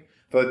shifting.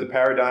 I feel like the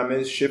paradigm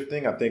is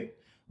shifting. I think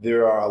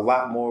there are a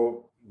lot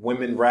more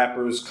women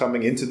rappers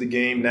coming into the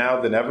game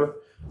now than ever.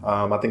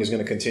 I think it's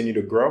going to continue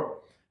to grow,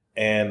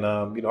 and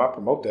I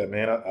promote that,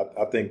 man.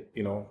 I think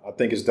I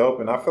think it's dope,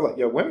 and I feel like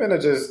women are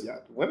just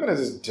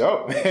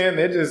dope, man.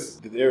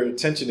 Their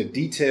attention to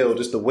detail,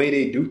 just the way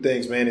they do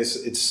things, man.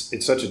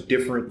 It's such a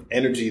different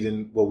energy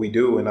than what we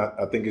do, and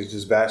I think it's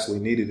just vastly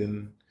needed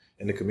in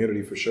the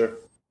community for sure.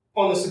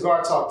 On the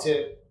Cigar Talk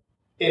tip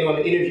and on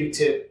the interview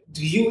tip,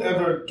 do you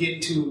ever get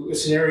into a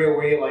scenario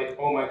where you're like,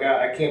 oh my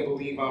God, I can't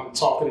believe I'm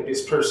talking to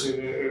this person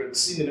or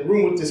sitting in the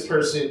room with this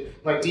person?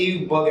 Like, do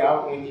you bug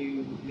out when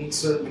you meet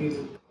certain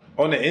people?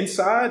 On the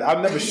inside,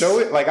 I'll never show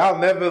it. Like, I'll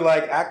never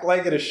like act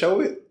like it or show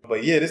it.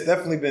 But yeah, there's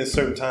definitely been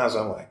certain times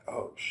where I'm like,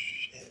 oh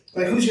shit.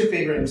 Like, who's your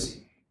favorite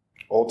MC?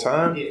 All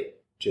time? Yeah.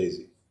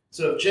 Jay-Z.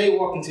 So if Jay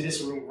walked into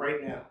this room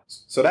right now.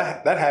 So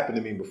that happened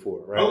to me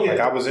before, right? Oh, yeah. Like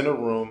I was in a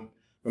room.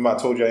 Remember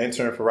I told you I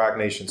interned for Roc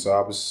Nation. So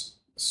I was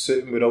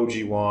sitting with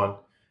OG Juan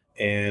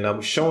and I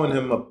was showing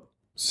him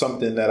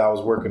something that I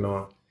was working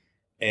on.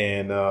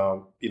 And,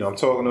 I'm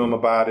talking to him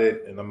about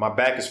it and my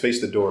back is faced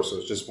the door. So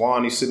it's just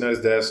Juan, he's sitting at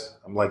his desk.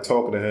 I'm like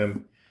talking to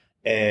him.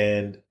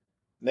 And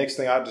next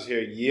thing I just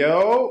hear,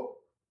 yo.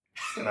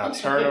 And I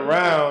turn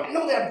around. I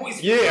know that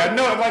voice. Yeah, I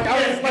know. Like,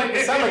 I was like,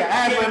 it sounded like an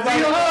ad.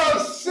 Like,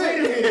 oh,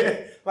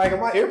 shit. Like, are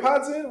my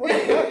AirPods in? What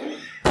the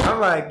fuck? I'm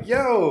like,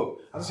 yo.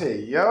 I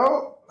said,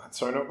 yo. I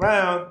turn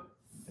around,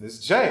 and it's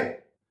Jay.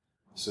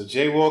 So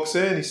Jay walks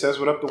in, he says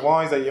what up to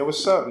Juan, he's like, yo,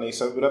 what's up? And he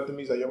says what up to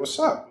me, he's like, yo, what's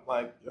up? I'm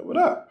like, yo, what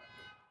up?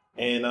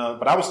 And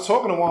but I was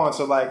talking to Juan,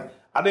 so like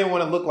I didn't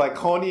want to look like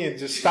corny and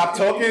just stop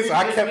talking, so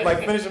I kept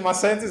like finishing my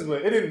sentence,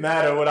 but it didn't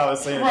matter what I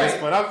was saying at this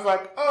point. I was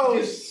like,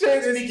 oh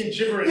shit, speaking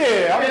gibberish.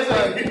 Yeah, I was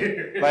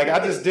like I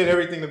just did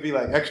everything to be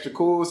like extra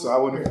cool, so I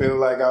wouldn't feel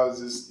like I was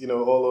just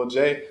all on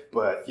Jay.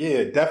 But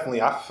yeah,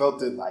 definitely, I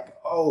felt it like,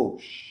 oh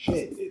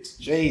shit, it's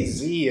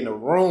Jay-Z in the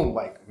room.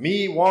 Like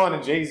me, Juan,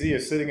 and Jay-Z are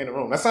sitting in the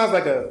room. That sounds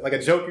like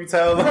a joke you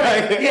tell.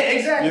 Like, yeah,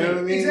 exactly. You know what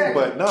I mean?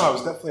 Exactly. But no, it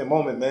was definitely a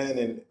moment, man,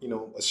 and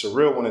a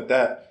surreal one at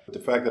that. But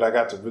the fact that I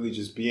got to really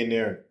just be in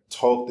there and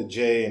talk to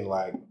Jay, and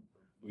like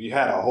we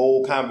had a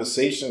whole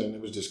conversation, and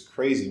it was just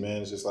crazy,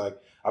 man. It's just like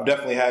I've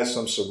definitely had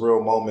some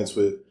surreal moments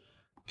with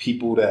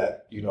people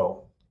that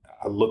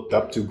I looked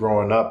up to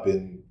growing up,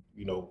 and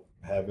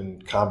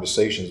having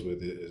conversations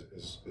with it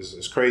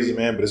is crazy,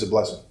 man. But it's a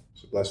blessing.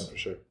 It's a blessing for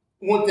sure.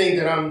 One thing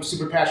that I'm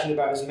super passionate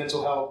about is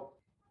mental health.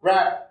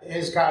 Rap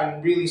has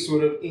gotten really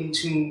sort of in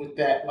tune with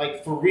that,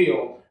 like for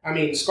real. I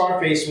mean,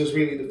 Scarface was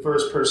really the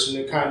first person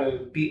to kind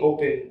of be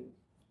open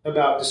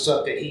about the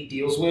stuff that he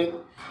deals with.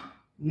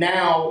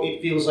 Now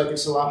it feels like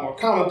it's a lot more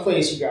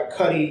commonplace. You got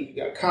Cudi,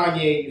 you got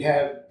Kanye, you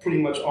have pretty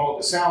much all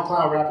the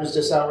SoundCloud rappers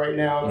that's out right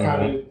now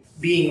kind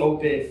of being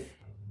open.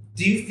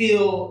 Do you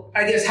feel,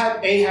 I guess,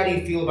 how do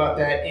you feel about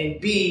that?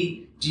 And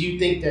B, do you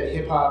think that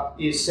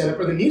hip-hop is set up,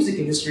 or the music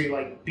industry,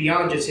 like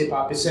beyond just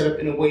hip-hop, is set up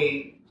in a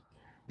way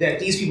that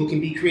these people can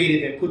be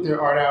creative and put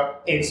their art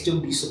out and still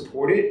be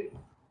supported?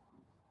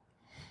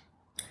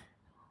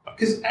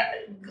 Because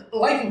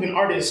life of an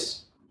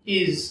artist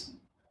is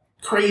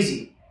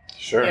crazy.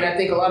 Sure. And I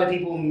think a lot of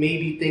people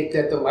maybe think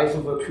that the life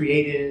of a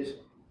creative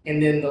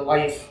and then the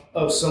life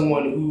of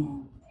someone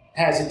who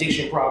has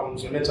addiction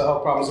problems or mental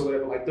health problems or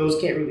whatever, like those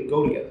can't really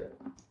go together.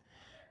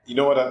 You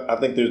know what? I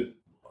think they're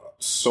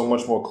so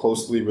much more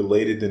closely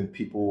related than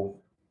people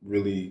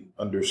really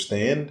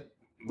understand.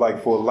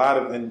 Like for a lot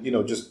of, and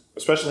just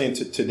especially in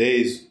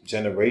today's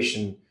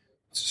generation,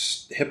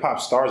 hip hop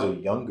stars are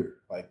younger.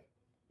 Like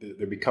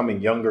they're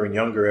becoming younger and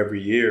younger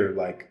every year.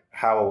 Like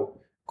how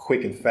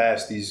quick and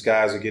fast these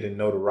guys are getting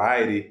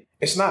notoriety.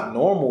 It's not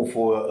normal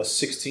for a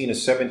 16 or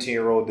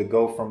 17-year-old to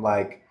go from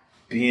like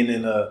being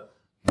in a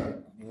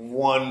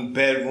one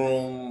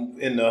bedroom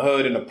in the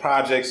hood in the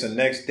projects, and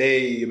next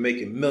day you're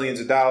making millions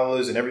of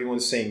dollars and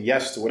everyone's saying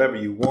yes to whatever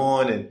you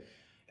want. And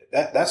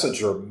that's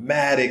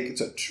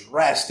a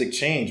drastic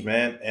change,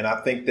 man. And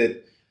I think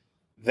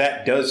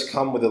that does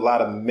come with a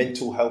lot of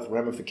mental health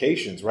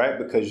ramifications, right?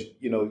 Because,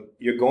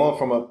 you're going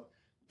from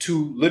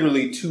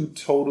literally two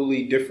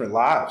totally different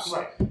lives,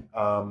 right?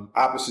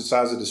 Opposite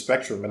sides of the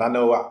spectrum. And I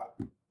know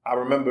I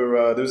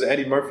remember there was an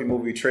Eddie Murphy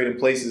movie, Trading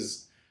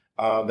Places,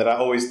 that I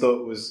always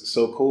thought was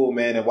so cool,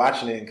 man. And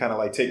watching it and kind of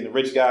like taking the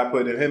rich guy,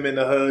 putting him in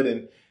the hood,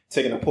 and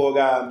taking the poor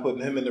guy and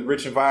putting him in the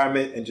rich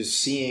environment, and just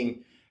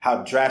seeing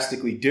how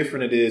drastically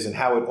different it is and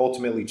how it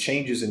ultimately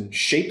changes and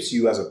shapes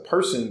you as a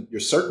person,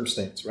 your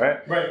circumstance,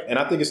 right? Right. And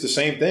I think it's the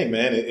same thing,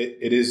 man.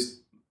 It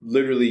is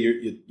literally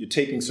you're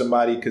taking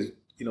somebody, because,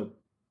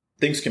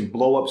 things can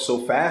blow up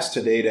so fast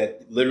today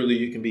that literally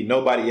you can be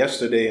nobody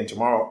yesterday and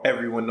tomorrow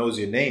everyone knows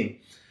your name,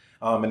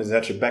 and is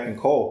at your beck and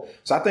call.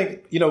 So I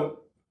think,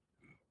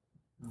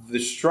 the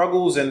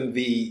struggles and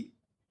the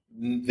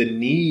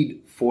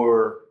need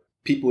for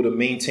people to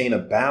maintain a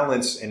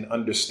balance and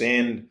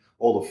understand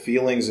all the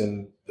feelings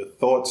and the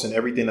thoughts and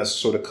everything that's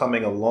sort of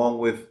coming along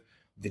with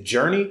the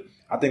journey.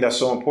 I think that's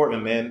so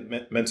important,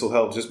 man. Mental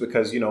health, just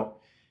because,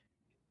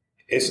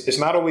 it's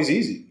not always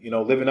easy,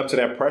 living up to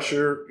that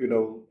pressure,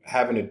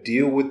 having to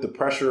deal with the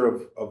pressure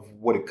of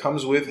what it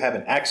comes with,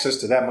 having access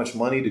to that much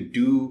money to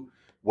do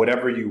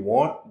whatever you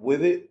want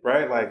with it,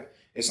 right? Like,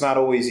 it's not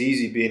always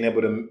easy being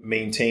able to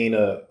maintain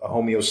a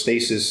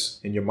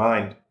homeostasis in your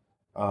mind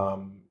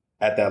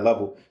at that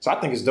level. So I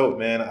think it's dope,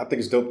 man. I think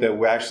it's dope that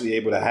we're actually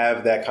able to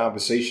have that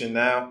conversation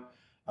now.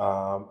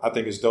 I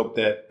think it's dope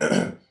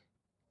that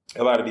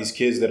a lot of these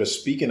kids that are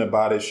speaking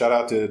about it, shout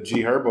out to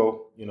G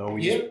Herbo,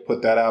 we just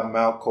put that album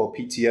out called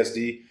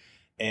PTSD.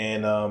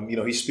 And,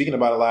 he's speaking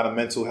about a lot of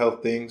mental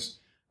health things.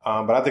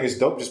 But I think it's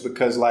dope just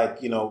because, like,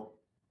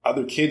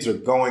 other kids are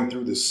going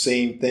through the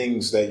same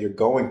things that you're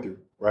going through.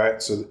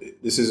 Right. So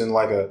this isn't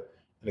like an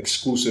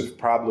exclusive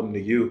problem to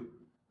you.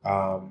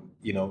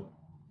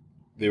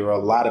 There are a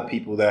lot of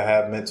people that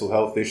have mental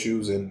health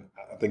issues, and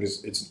I think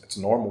it's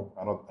normal.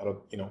 I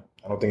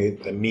don't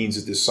think that means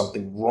that there's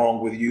something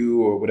wrong with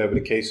you or whatever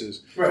the case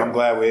is. Right. So I'm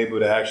glad we're able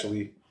to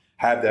actually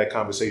have that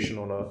conversation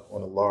on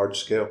a large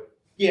scale.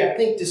 Yeah, I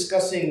think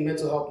discussing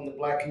mental health in the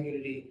Black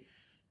community,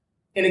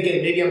 and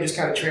again, maybe I'm just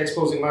kind of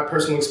transposing my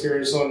personal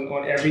experience on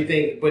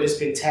everything, but it's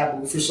been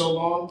taboo for so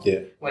long.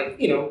 Yeah. Like,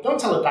 don't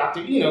tell a doctor,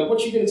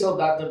 what you going to tell a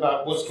doctor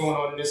about what's going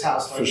on in this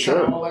house? Like, for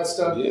sure. All that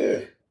stuff. Yeah.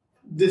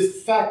 The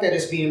fact that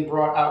it's being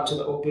brought out to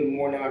the open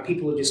more now, and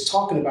people are just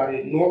talking about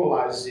it,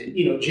 normalizes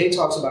it. Jay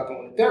talks about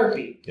going to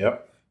therapy.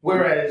 Yep.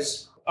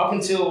 Whereas up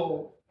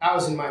until I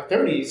was in my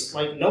 30s,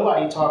 like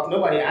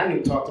nobody I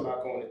knew talked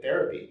about going to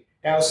therapy.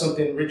 that was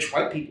something rich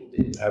white people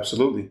did.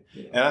 Absolutely.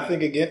 Yeah. And I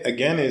think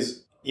again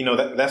is,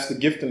 that's the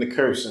gift and the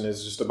curse. And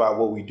it's just about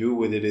what we do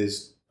with it.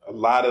 Is a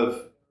lot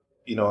of,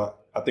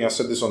 I think I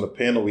said this on the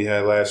panel we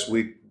had last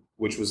week,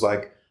 which was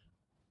like,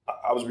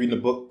 I was reading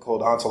a book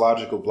called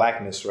Ontological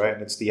Blackness, right?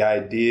 And it's the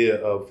idea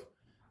of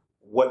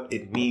what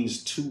it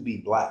means to be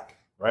Black,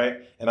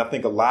 right? And I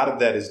think a lot of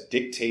that is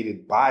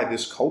dictated by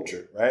this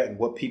culture, right? And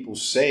what people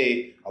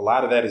say, a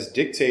lot of that is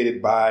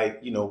dictated by,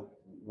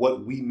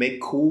 what we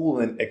make cool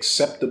and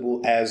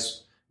acceptable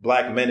as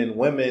Black men and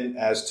women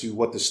as to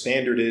what the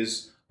standard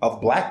is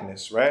of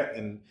Blackness, right?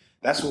 And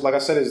that's what, like I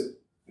said,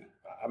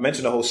 I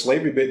mentioned the whole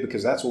slavery bit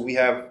because that's what we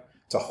have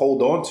to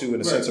hold on to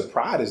in a sense of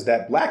pride, is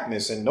that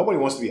Blackness. And nobody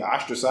wants to be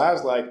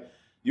ostracized. Like,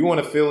 you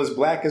want to feel as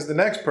Black as the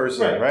next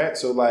person, right?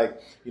 So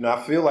like,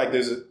 I feel like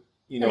there's a,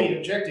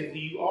 objectively,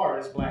 you are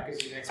as Black as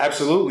the next person.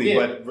 Absolutely.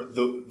 Yeah. But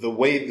the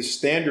way the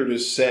standard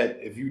is set,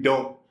 if you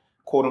don't,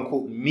 quote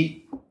unquote,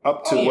 meet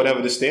up to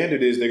whatever the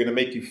standard is, they're going to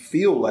make you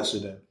feel lesser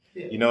than.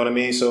 Yeah. You know what I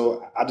mean?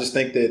 So I just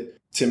think that,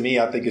 to me,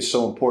 I think it's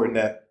so important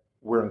that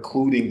we're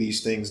including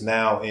these things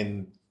now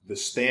in the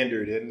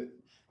standard. And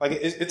like,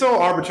 it's all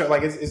arbitrary.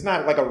 Like, it's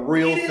not like a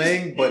real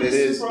thing, but it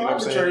is. Super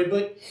arbitrary.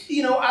 But,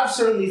 I've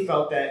certainly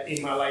felt that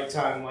in my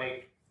lifetime.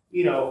 Like,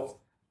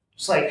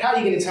 it's like, how are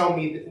you going to tell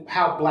me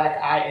how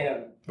Black I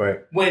am? Right.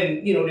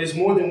 When, there's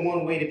more than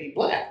one way to be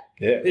Black.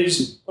 Yeah.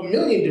 There's a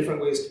million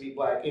different ways to be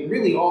Black. And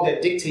really all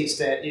that dictates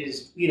that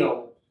is,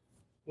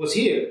 what's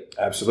here.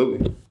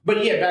 Absolutely.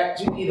 But yeah, back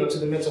to, to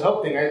the mental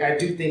health thing, I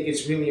do think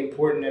it's really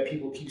important that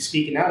people keep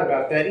speaking out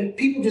about that. And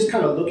people just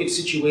kind of look at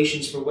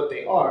situations for what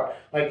they are.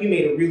 Like, you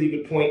made a really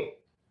good point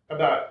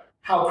about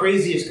how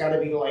crazy it's got to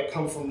be to, like,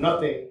 come from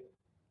nothing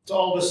to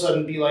all of a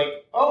sudden be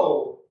like,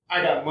 oh,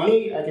 I got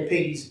money, I can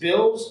pay these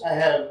bills, I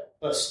have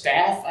a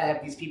staff, I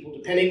have these people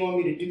depending on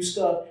me to do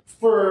stuff.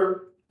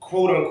 For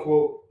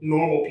quote-unquote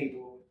normal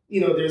people,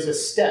 there's a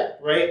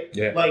step, right?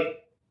 Yeah.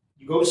 Like,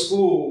 you go to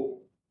school,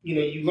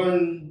 you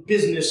learn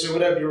business or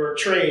whatever, or a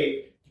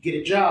trade, you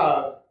get a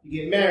job,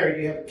 you get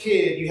married, you have a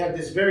kid, you have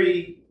this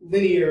very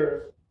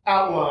linear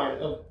outline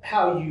of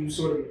how you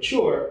sort of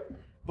mature.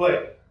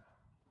 But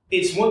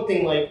it's one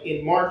thing, like,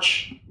 in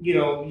March,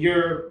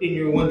 you're in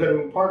your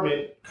one-bedroom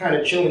apartment kind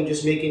of chilling,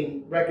 just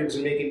making records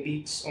and making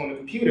beats on the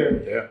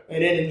computer. Yeah.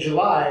 And then in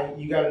July,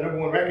 you got a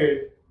 #1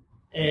 record,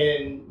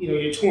 and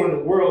you're touring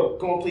the world,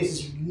 going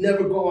places you've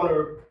never gone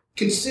or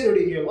considered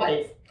in your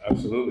life.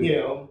 Absolutely.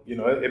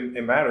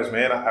 It matters,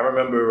 man. I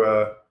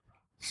remember,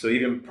 so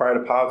even prior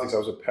to politics, I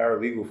was a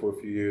paralegal for a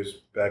few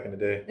years back in the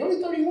day. You're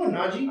only 31,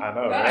 Najee. I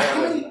know,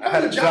 right? I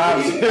had a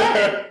job.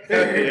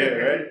 Yeah,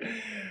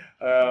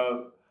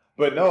 right?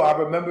 But no, I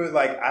remember,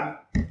 like,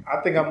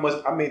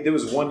 there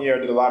was one year I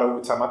did a lot of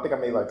overtime. I think I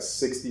made like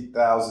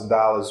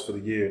 $60,000 for the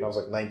year, and I was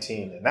like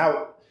 19. And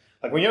now,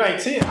 like, when you're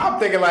 19, I'm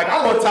thinking, like,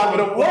 I'm on top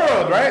of the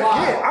world, right?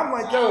 Wow. Yeah, I'm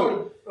like,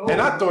 yo. And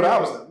I thought I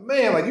was like,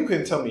 man, like, you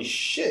couldn't tell me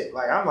shit.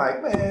 Like, I'm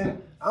like,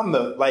 man, I'm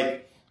the,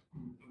 like,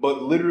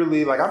 but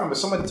literally, like, I remember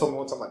somebody told me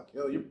one time, like,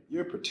 yo,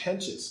 you're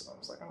pretentious. And I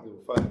was like, I don't give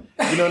a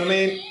fuck. You know what I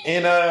mean?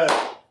 And,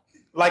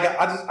 like,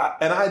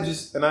 I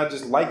just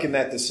liken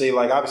that to say,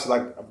 like, obviously,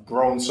 like, I've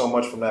grown so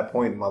much from that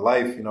point in my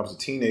life. I was a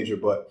teenager,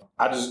 but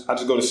I just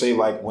go to say,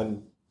 like,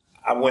 when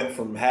I went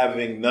from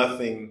having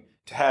nothing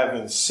to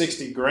having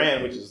 60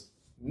 grand, which is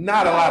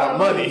not a lot of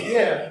money.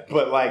 Yeah.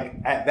 But, like,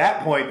 at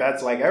that point,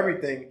 that's like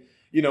everything,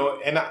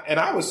 and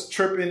I was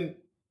tripping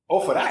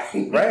off of that,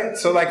 right?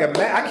 So, like,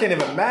 I can't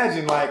even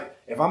imagine, like,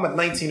 if I'm a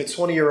 19 or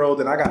 20-year-old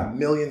and I got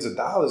millions of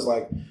dollars,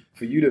 like,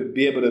 for you to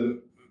be able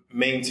to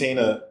maintain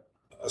a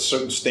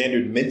certain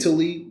standard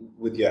mentally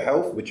with your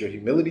health, with your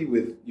humility,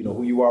 with,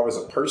 who you are as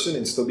a person,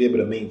 and still be able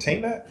to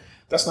maintain that,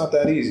 that's not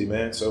that easy,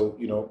 man. So,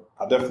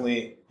 I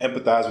definitely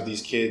empathize with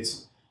these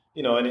kids,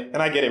 and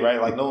I get it, right?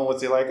 Like, no one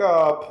would say, like,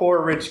 oh,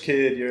 poor rich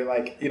kid. You're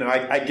like,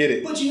 I get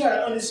it. But you got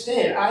to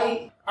understand,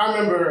 I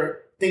remember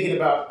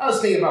I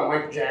was thinking about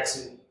Michael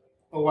Jackson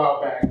a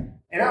while back,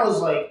 and I was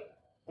like,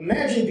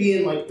 imagine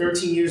being like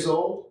 13 years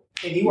old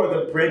and you are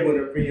the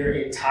breadwinner for your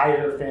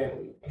entire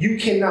family. You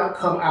cannot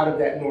come out of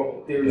that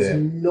normal. There is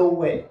no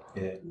way.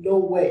 Yeah. No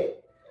way.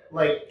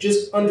 Like,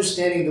 just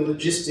understanding the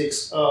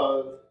logistics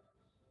of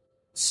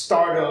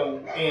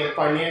stardom and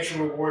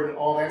financial reward and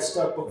all that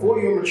stuff before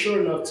you're mature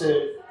enough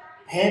to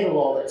handle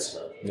all that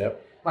stuff.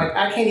 Yep. Like,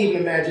 I can't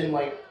even imagine,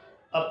 like,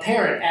 a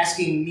parent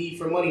asking me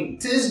for money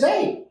to this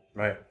day.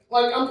 Right.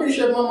 Like, I'm pretty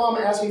sure if my mom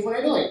asked me for money,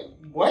 I'd be like,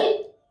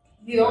 what?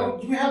 You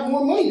have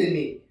more money than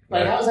me.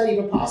 Like, how is that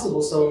even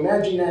possible? So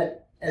imagine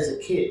that as a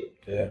kid.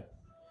 Yeah.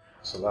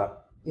 It's a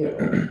lot.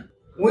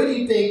 Where do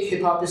you think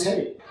hip-hop is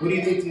headed? What do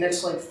you think the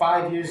next,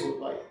 5 years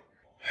look like?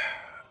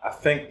 I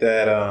think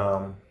that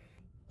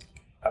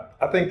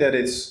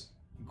it's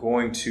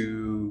going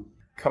to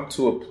come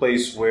to a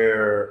place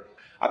where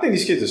I think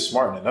these kids are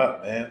smartening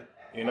up, man.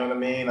 You know what I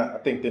mean? I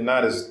think they're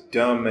not as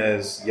dumb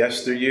as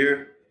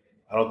yesteryear.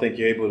 I don't think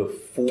you're able to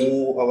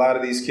fool a lot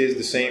of these kids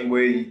the same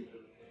way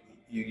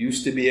you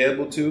used to be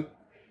able to.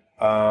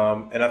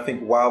 And I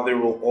think while there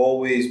will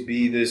always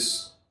be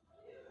this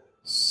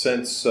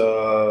sense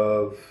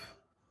of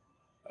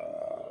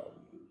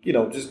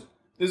just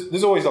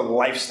there's always a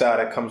lifestyle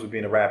that comes with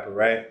being a rapper,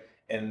 right?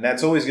 And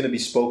that's always going to be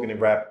spoken in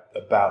rap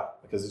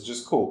about because it's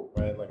just cool,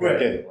 right? Like, I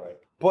get it, right?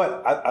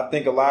 But I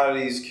think a lot of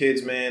these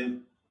kids,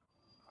 man,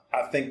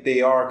 I think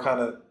they are kind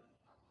of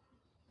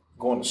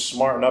going to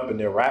smarten up in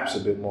their raps a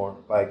bit more.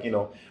 Like,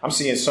 I'm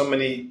seeing so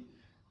many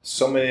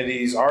of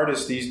these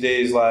artists these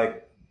days,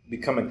 like,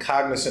 becoming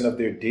cognizant of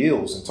their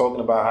deals and talking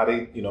about how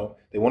they,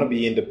 they want to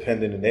be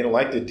independent and they don't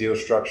like the deal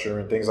structure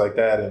and things like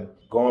that. And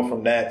going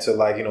from that to,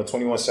 like,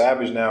 21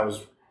 Savage now is,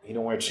 he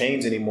don't wear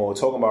chains anymore.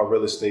 Talking about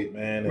real estate,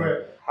 man.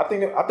 And I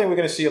think we're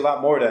going to see a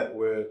lot more of that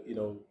where,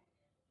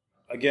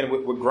 again,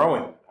 we're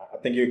growing. I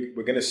think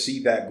we're going to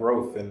see that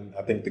growth. And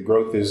I think the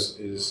growth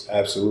is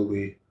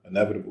absolutely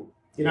inevitable.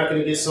 You're not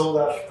going to get sold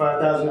out for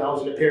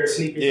 $5,000 in a pair of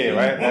sneakers. Yeah,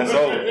 right? That's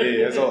old.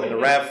 Yeah, that's old. And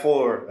the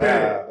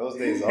RAV4, those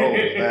days are old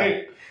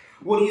now.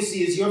 What do you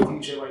see as your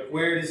future? Like,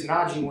 where does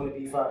Najee want to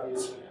be 5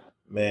 years from now?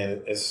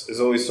 Man, it's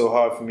always so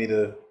hard for me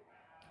to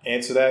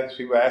answer that because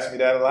people ask me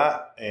that a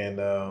lot. And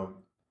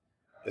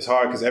it's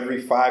hard because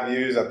every 5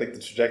 years, I think the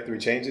trajectory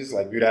changes.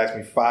 Like, if you'd asked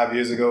me 5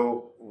 years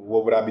ago,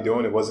 what would I be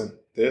doing? It wasn't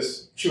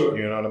this. Sure.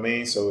 You know what I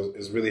mean? So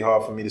it's really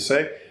hard for me to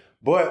say.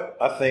 But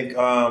I think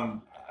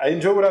I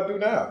enjoy what I do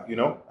now.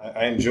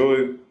 I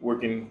enjoy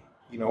working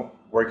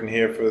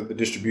here for the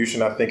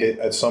distribution. I think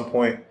at some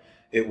point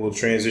it will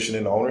transition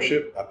into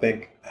ownership. I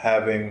think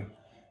having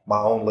my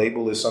own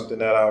label is something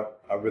that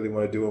I really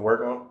want to do and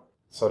work on.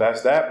 So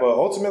that's that. But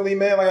ultimately,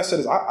 man, like I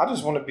said, I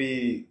just want to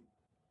be,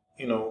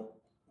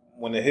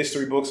 when the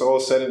history books are all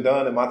said and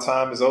done and my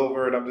time is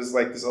over and I'm just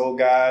like this old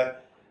guy,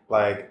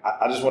 like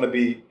I just want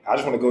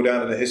to go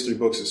down in the history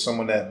books as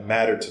someone that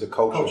mattered to the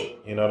culture.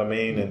 You know what I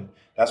mean? And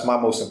that's my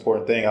most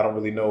important thing. I don't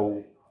really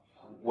know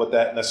what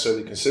that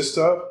necessarily consists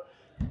of.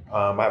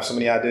 I have so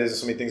many ideas and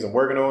so many things I'm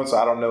working on, so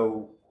I don't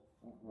know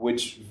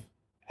which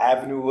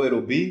avenue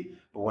it'll be.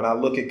 But when I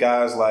look at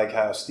guys like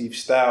how Steve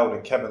Stout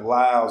and Kevin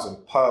Liles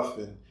and Puff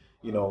and,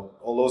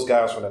 all those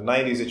guys from the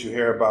 90s that you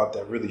hear about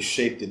that really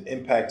shaped and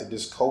impacted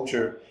this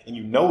culture,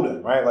 and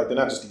them, right? Like, they're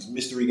not just these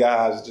mystery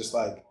guys. It's just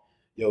like,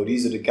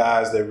 these are the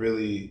guys that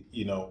really,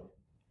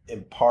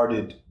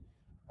 imparted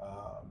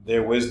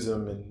their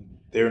wisdom and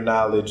their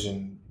knowledge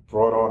and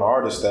brought on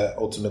artists that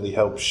ultimately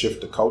helped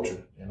shift the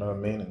culture. You know what I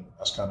mean? And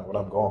that's kind of what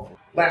I'm going for.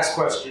 Last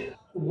question.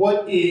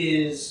 Let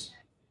me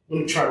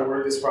try to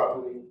word this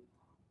properly.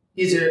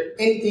 Is there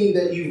anything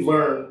that you've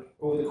learned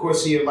over the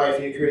course of your life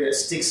and your career that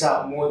sticks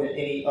out more than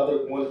any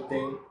other one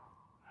thing?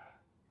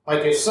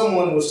 Like, if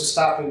someone was to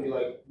stop and be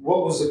like,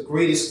 what was the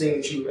greatest thing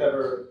that you've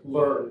ever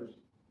learned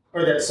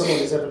or that someone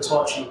has ever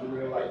taught you in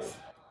your life?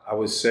 I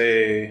would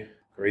say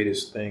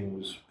greatest thing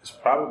was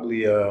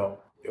probably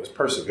it was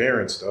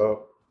perseverance,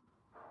 dog.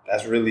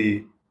 That's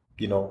really,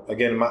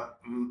 again,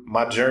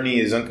 my journey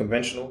is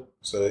unconventional.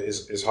 So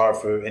it's hard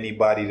for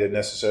anybody to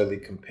necessarily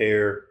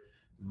compare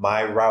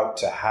my route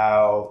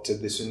to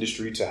this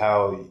industry to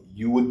how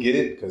you would get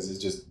it, because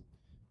it's just,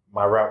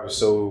 my route was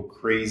so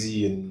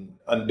crazy and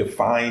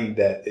undefined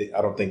that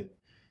I don't think,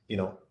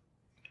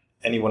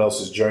 anyone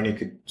else's journey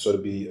could sort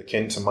of be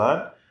akin to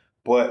mine.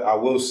 But I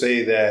will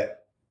say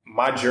that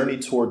my journey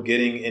toward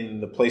getting in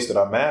the place that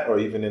I'm at, or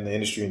even in the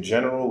industry in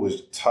general,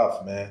 was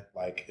tough, man.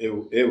 Like, it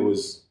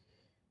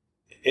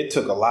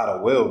took a lot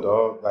of will,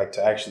 dog, like,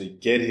 to actually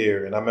get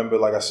here. And I remember,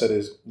 like I said,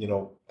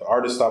 the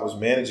artist I was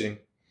managing,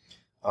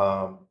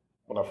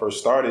 when I first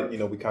started,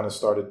 we kind of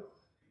started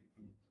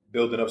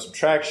building up some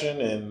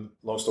traction, and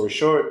long story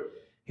short,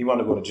 he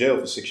wanted to go to jail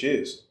for 6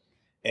 years.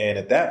 And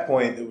at that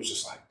point, it was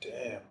just like,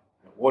 damn,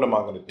 what am I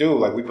going to do?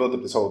 Like, we built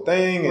up this whole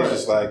thing. It's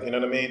just like, you know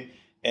what I mean?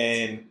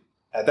 And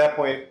at that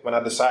point, when I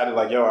decided,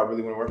 like, I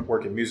really want to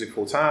work in music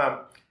full time,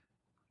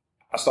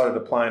 I started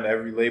applying to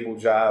every label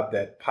job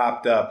that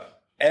popped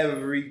up.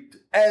 Every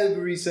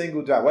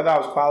single job, whether I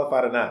was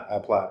qualified or not, I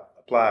applied.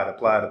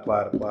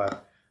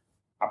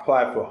 I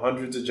applied for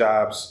hundreds of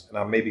jobs, and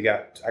I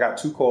got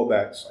 2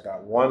 callbacks. I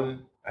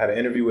had an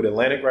interview with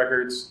Atlantic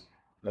Records,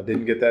 and I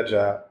didn't get that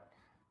job.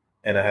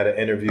 And I had an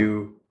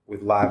interview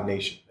with Live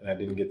Nation, and I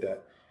didn't get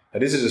that. Now,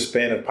 this is a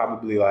span of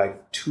probably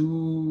like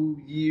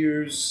 2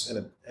 years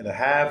and a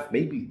half,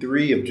 maybe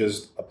 3, of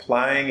just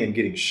applying and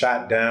getting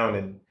shot down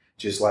and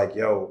just like,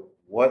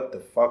 what the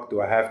fuck do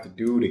I have to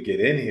do to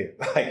get in here?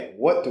 Like,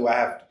 what do I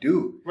have to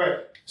do? Right.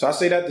 So I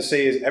say that to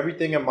say is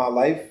everything in my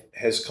life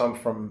has come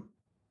from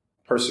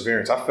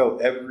perseverance. I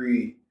felt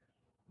every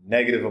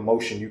negative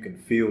emotion you can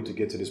feel to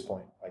get to this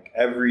point. Like,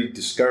 every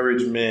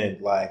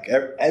discouragement, like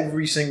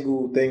every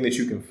single thing that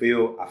you can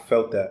feel, I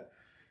felt that.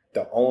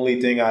 The only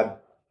thing I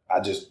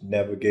just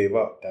never gave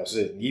up. That's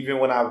it. And even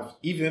when I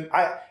gave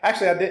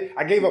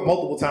up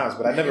multiple times,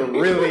 but I never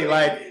really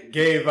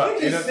gave up.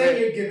 You just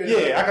say you're giving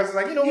up. Yeah, I was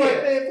like, what,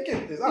 man,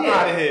 forget this. I'm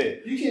out of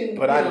here.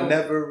 I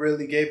never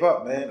really gave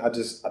up, man. I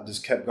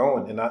just kept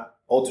going. And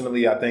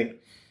ultimately, I think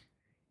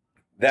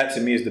that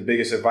to me is the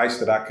biggest advice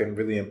that I can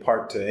really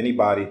impart to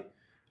anybody.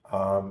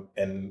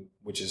 And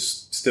which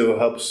is still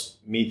helps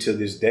me to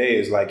this day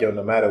is like,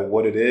 no matter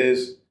what it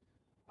is,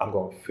 I'm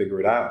going to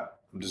figure it out.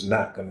 I'm just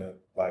not going to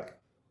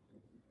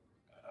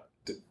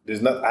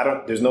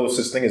there's no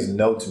such thing as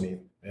no to me.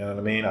 You know what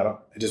I mean?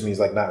 It just means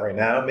like not right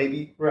now,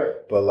 maybe. Right.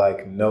 But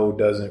like no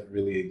doesn't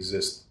really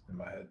exist in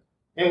my head.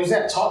 And was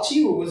that taught to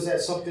you, or was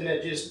that something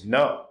that just...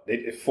 No,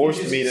 it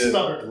forced me to...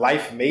 Stubborn.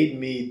 Life made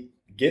me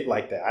get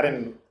like that. I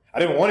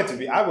didn't want it to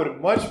be. I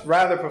would much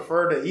rather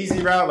prefer the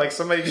easy route, like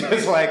somebody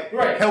just like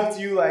helped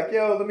you, like,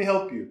 yo, let me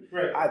help you.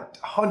 Right. I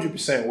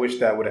 100% wish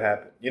that would have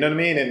happened. You know what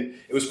I mean? And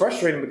it was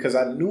frustrating because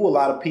I knew a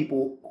lot of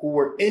people who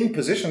were in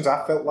positions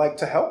I felt like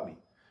to help me.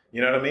 You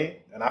know what I mean?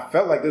 And I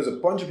felt like there was a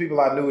bunch of people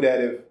I knew that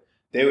if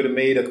they would have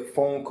made a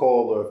phone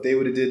call, or if they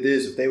would have did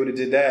this, if they would have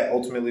did that,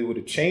 ultimately would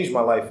have changed my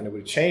life, and it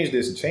would have changed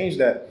this and changed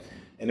that.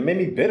 And it made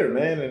me bitter,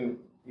 man, and,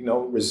 you know,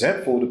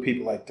 resentful to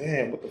people like,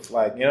 damn, what the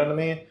fuck, you know what I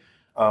mean?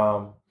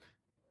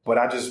 But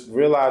I just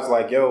realized,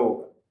 like,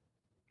 yo,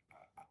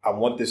 I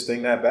want this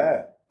thing that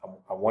bad.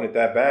 I want it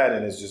that bad,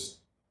 and it's just,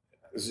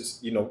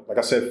 you know, like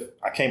I said,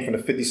 I came from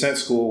the 50 Cent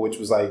school, which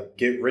was like,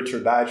 get rich or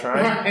die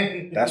trying.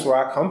 Right. That's where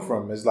I come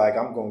from. It's like,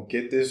 I'm going to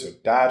get this or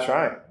die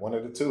trying, one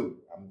of the two.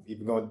 I'm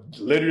either going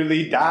to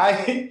literally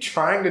die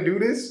trying to do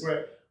this,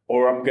 Right.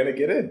 or I'm going to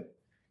get in.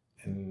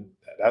 And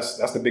that's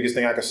the biggest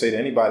thing I can say to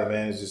anybody,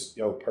 man, is just,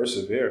 yo,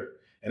 persevere.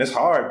 And it's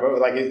hard, bro.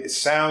 Like, it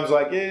sounds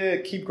like, yeah,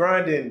 keep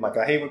grinding. Like,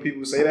 I hate when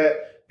people say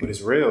that, but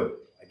it's real.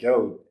 Like,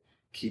 yo,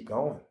 keep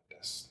going.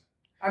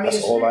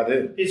 That's all I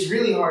did. It's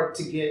really hard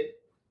to get...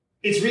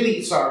 It's really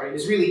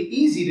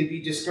easy to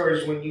be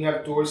discouraged when you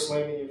have doors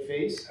slammed in your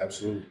face.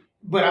 Absolutely.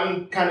 But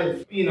I'm kind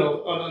of, you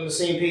know, on the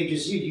same page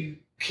as you. You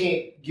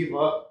can't give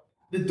up.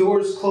 The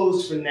door's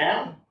closed for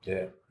now.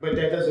 Yeah. But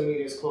that doesn't mean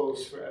it's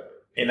closed forever.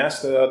 And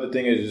that's the other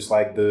thing, is just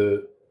like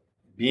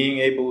being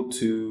able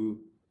to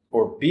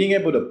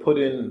put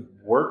in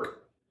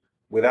work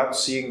without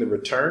seeing the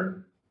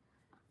return.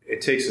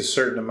 It takes a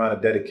certain amount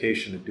of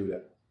dedication to do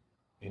that,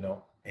 you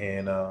know?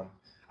 And I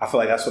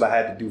feel like that's what I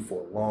had to do for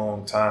a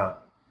long time.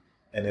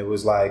 And it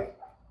was like,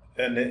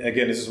 and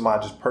again, this is my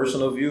just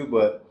personal view,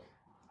 but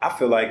I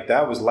feel like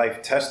that was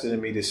life testing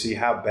in me to see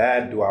how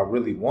bad do I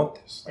really want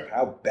this? Like,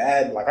 how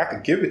bad, like, I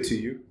could give it to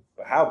you,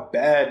 but how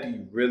bad do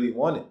you really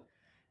want it?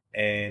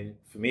 And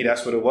for me,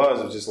 that's what it was.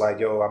 It was just like,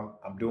 yo,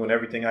 I'm doing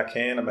everything I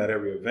can. I'm at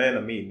every event.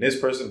 I'm meeting this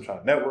person. I'm trying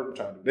to network. I'm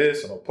trying to do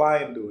this. I'm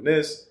applying. I'm doing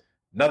this.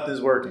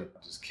 Nothing's working. I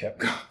just kept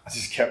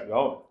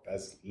going.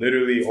 That's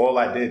literally all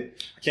I did.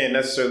 I can't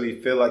necessarily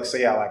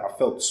say I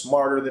felt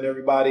smarter than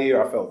everybody,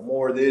 or I felt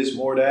more this,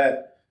 more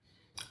that.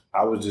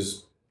 I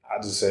just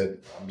said,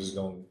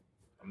 I'm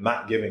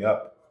not giving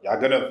up. You're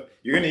gonna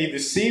either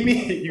see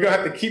me, you're gonna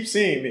have to keep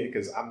seeing me,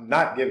 because I'm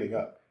not giving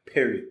up,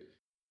 period.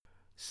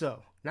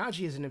 So,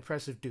 Najee is an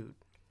impressive dude.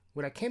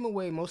 What I came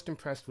away most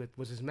impressed with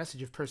was his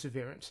message of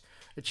perseverance.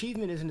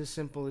 Achievement isn't as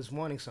simple as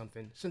wanting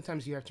something.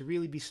 Sometimes you have to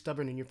really be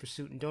stubborn in your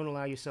pursuit and don't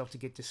allow yourself to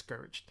get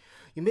discouraged.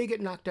 You may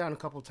get knocked down a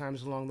couple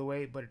times along the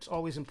way, but it's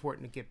always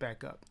important to get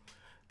back up.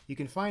 You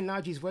can find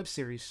Najee's web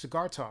series,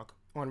 Cigar Talk,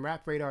 on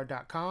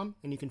rapradar.com,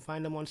 and you can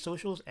find him on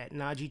socials at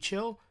Najee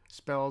Chill,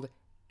 spelled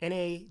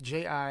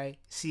Najichill.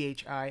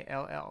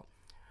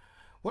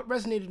 What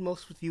resonated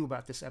most with you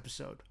about this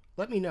episode?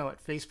 Let me know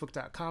at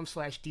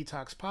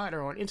facebook.com/detoxpod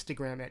or on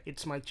Instagram at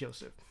It's Mike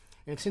Joseph.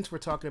 And since we're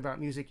talking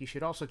about music, you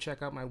should also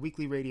check out my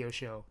weekly radio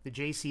show, The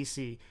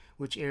JCC,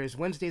 which airs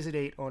Wednesdays at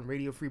 8 on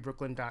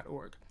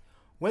radiofreebrooklyn.org.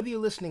 Whether you're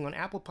listening on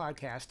Apple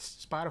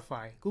Podcasts,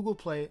 Spotify, Google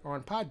Play, or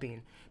on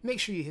Podbean, make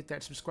sure you hit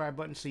that subscribe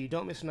button so you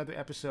don't miss another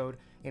episode,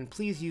 and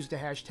please use the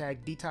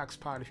hashtag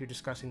DetoxPod if you're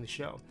discussing the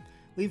show.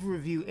 Leave a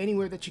review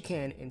anywhere that you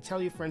can, and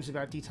tell your friends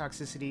about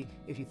Detoxicity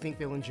if you think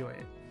they'll enjoy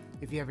it.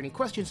 If you have any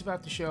questions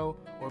about the show,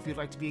 or if you'd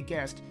like to be a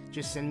guest,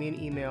 just send me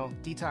an email,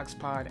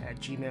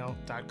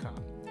 detoxpod@gmail.com.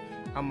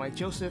 I'm Mike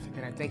Joseph,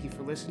 and I thank you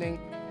for listening.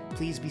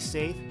 Please be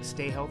safe,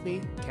 stay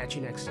healthy. Catch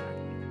you next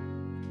time.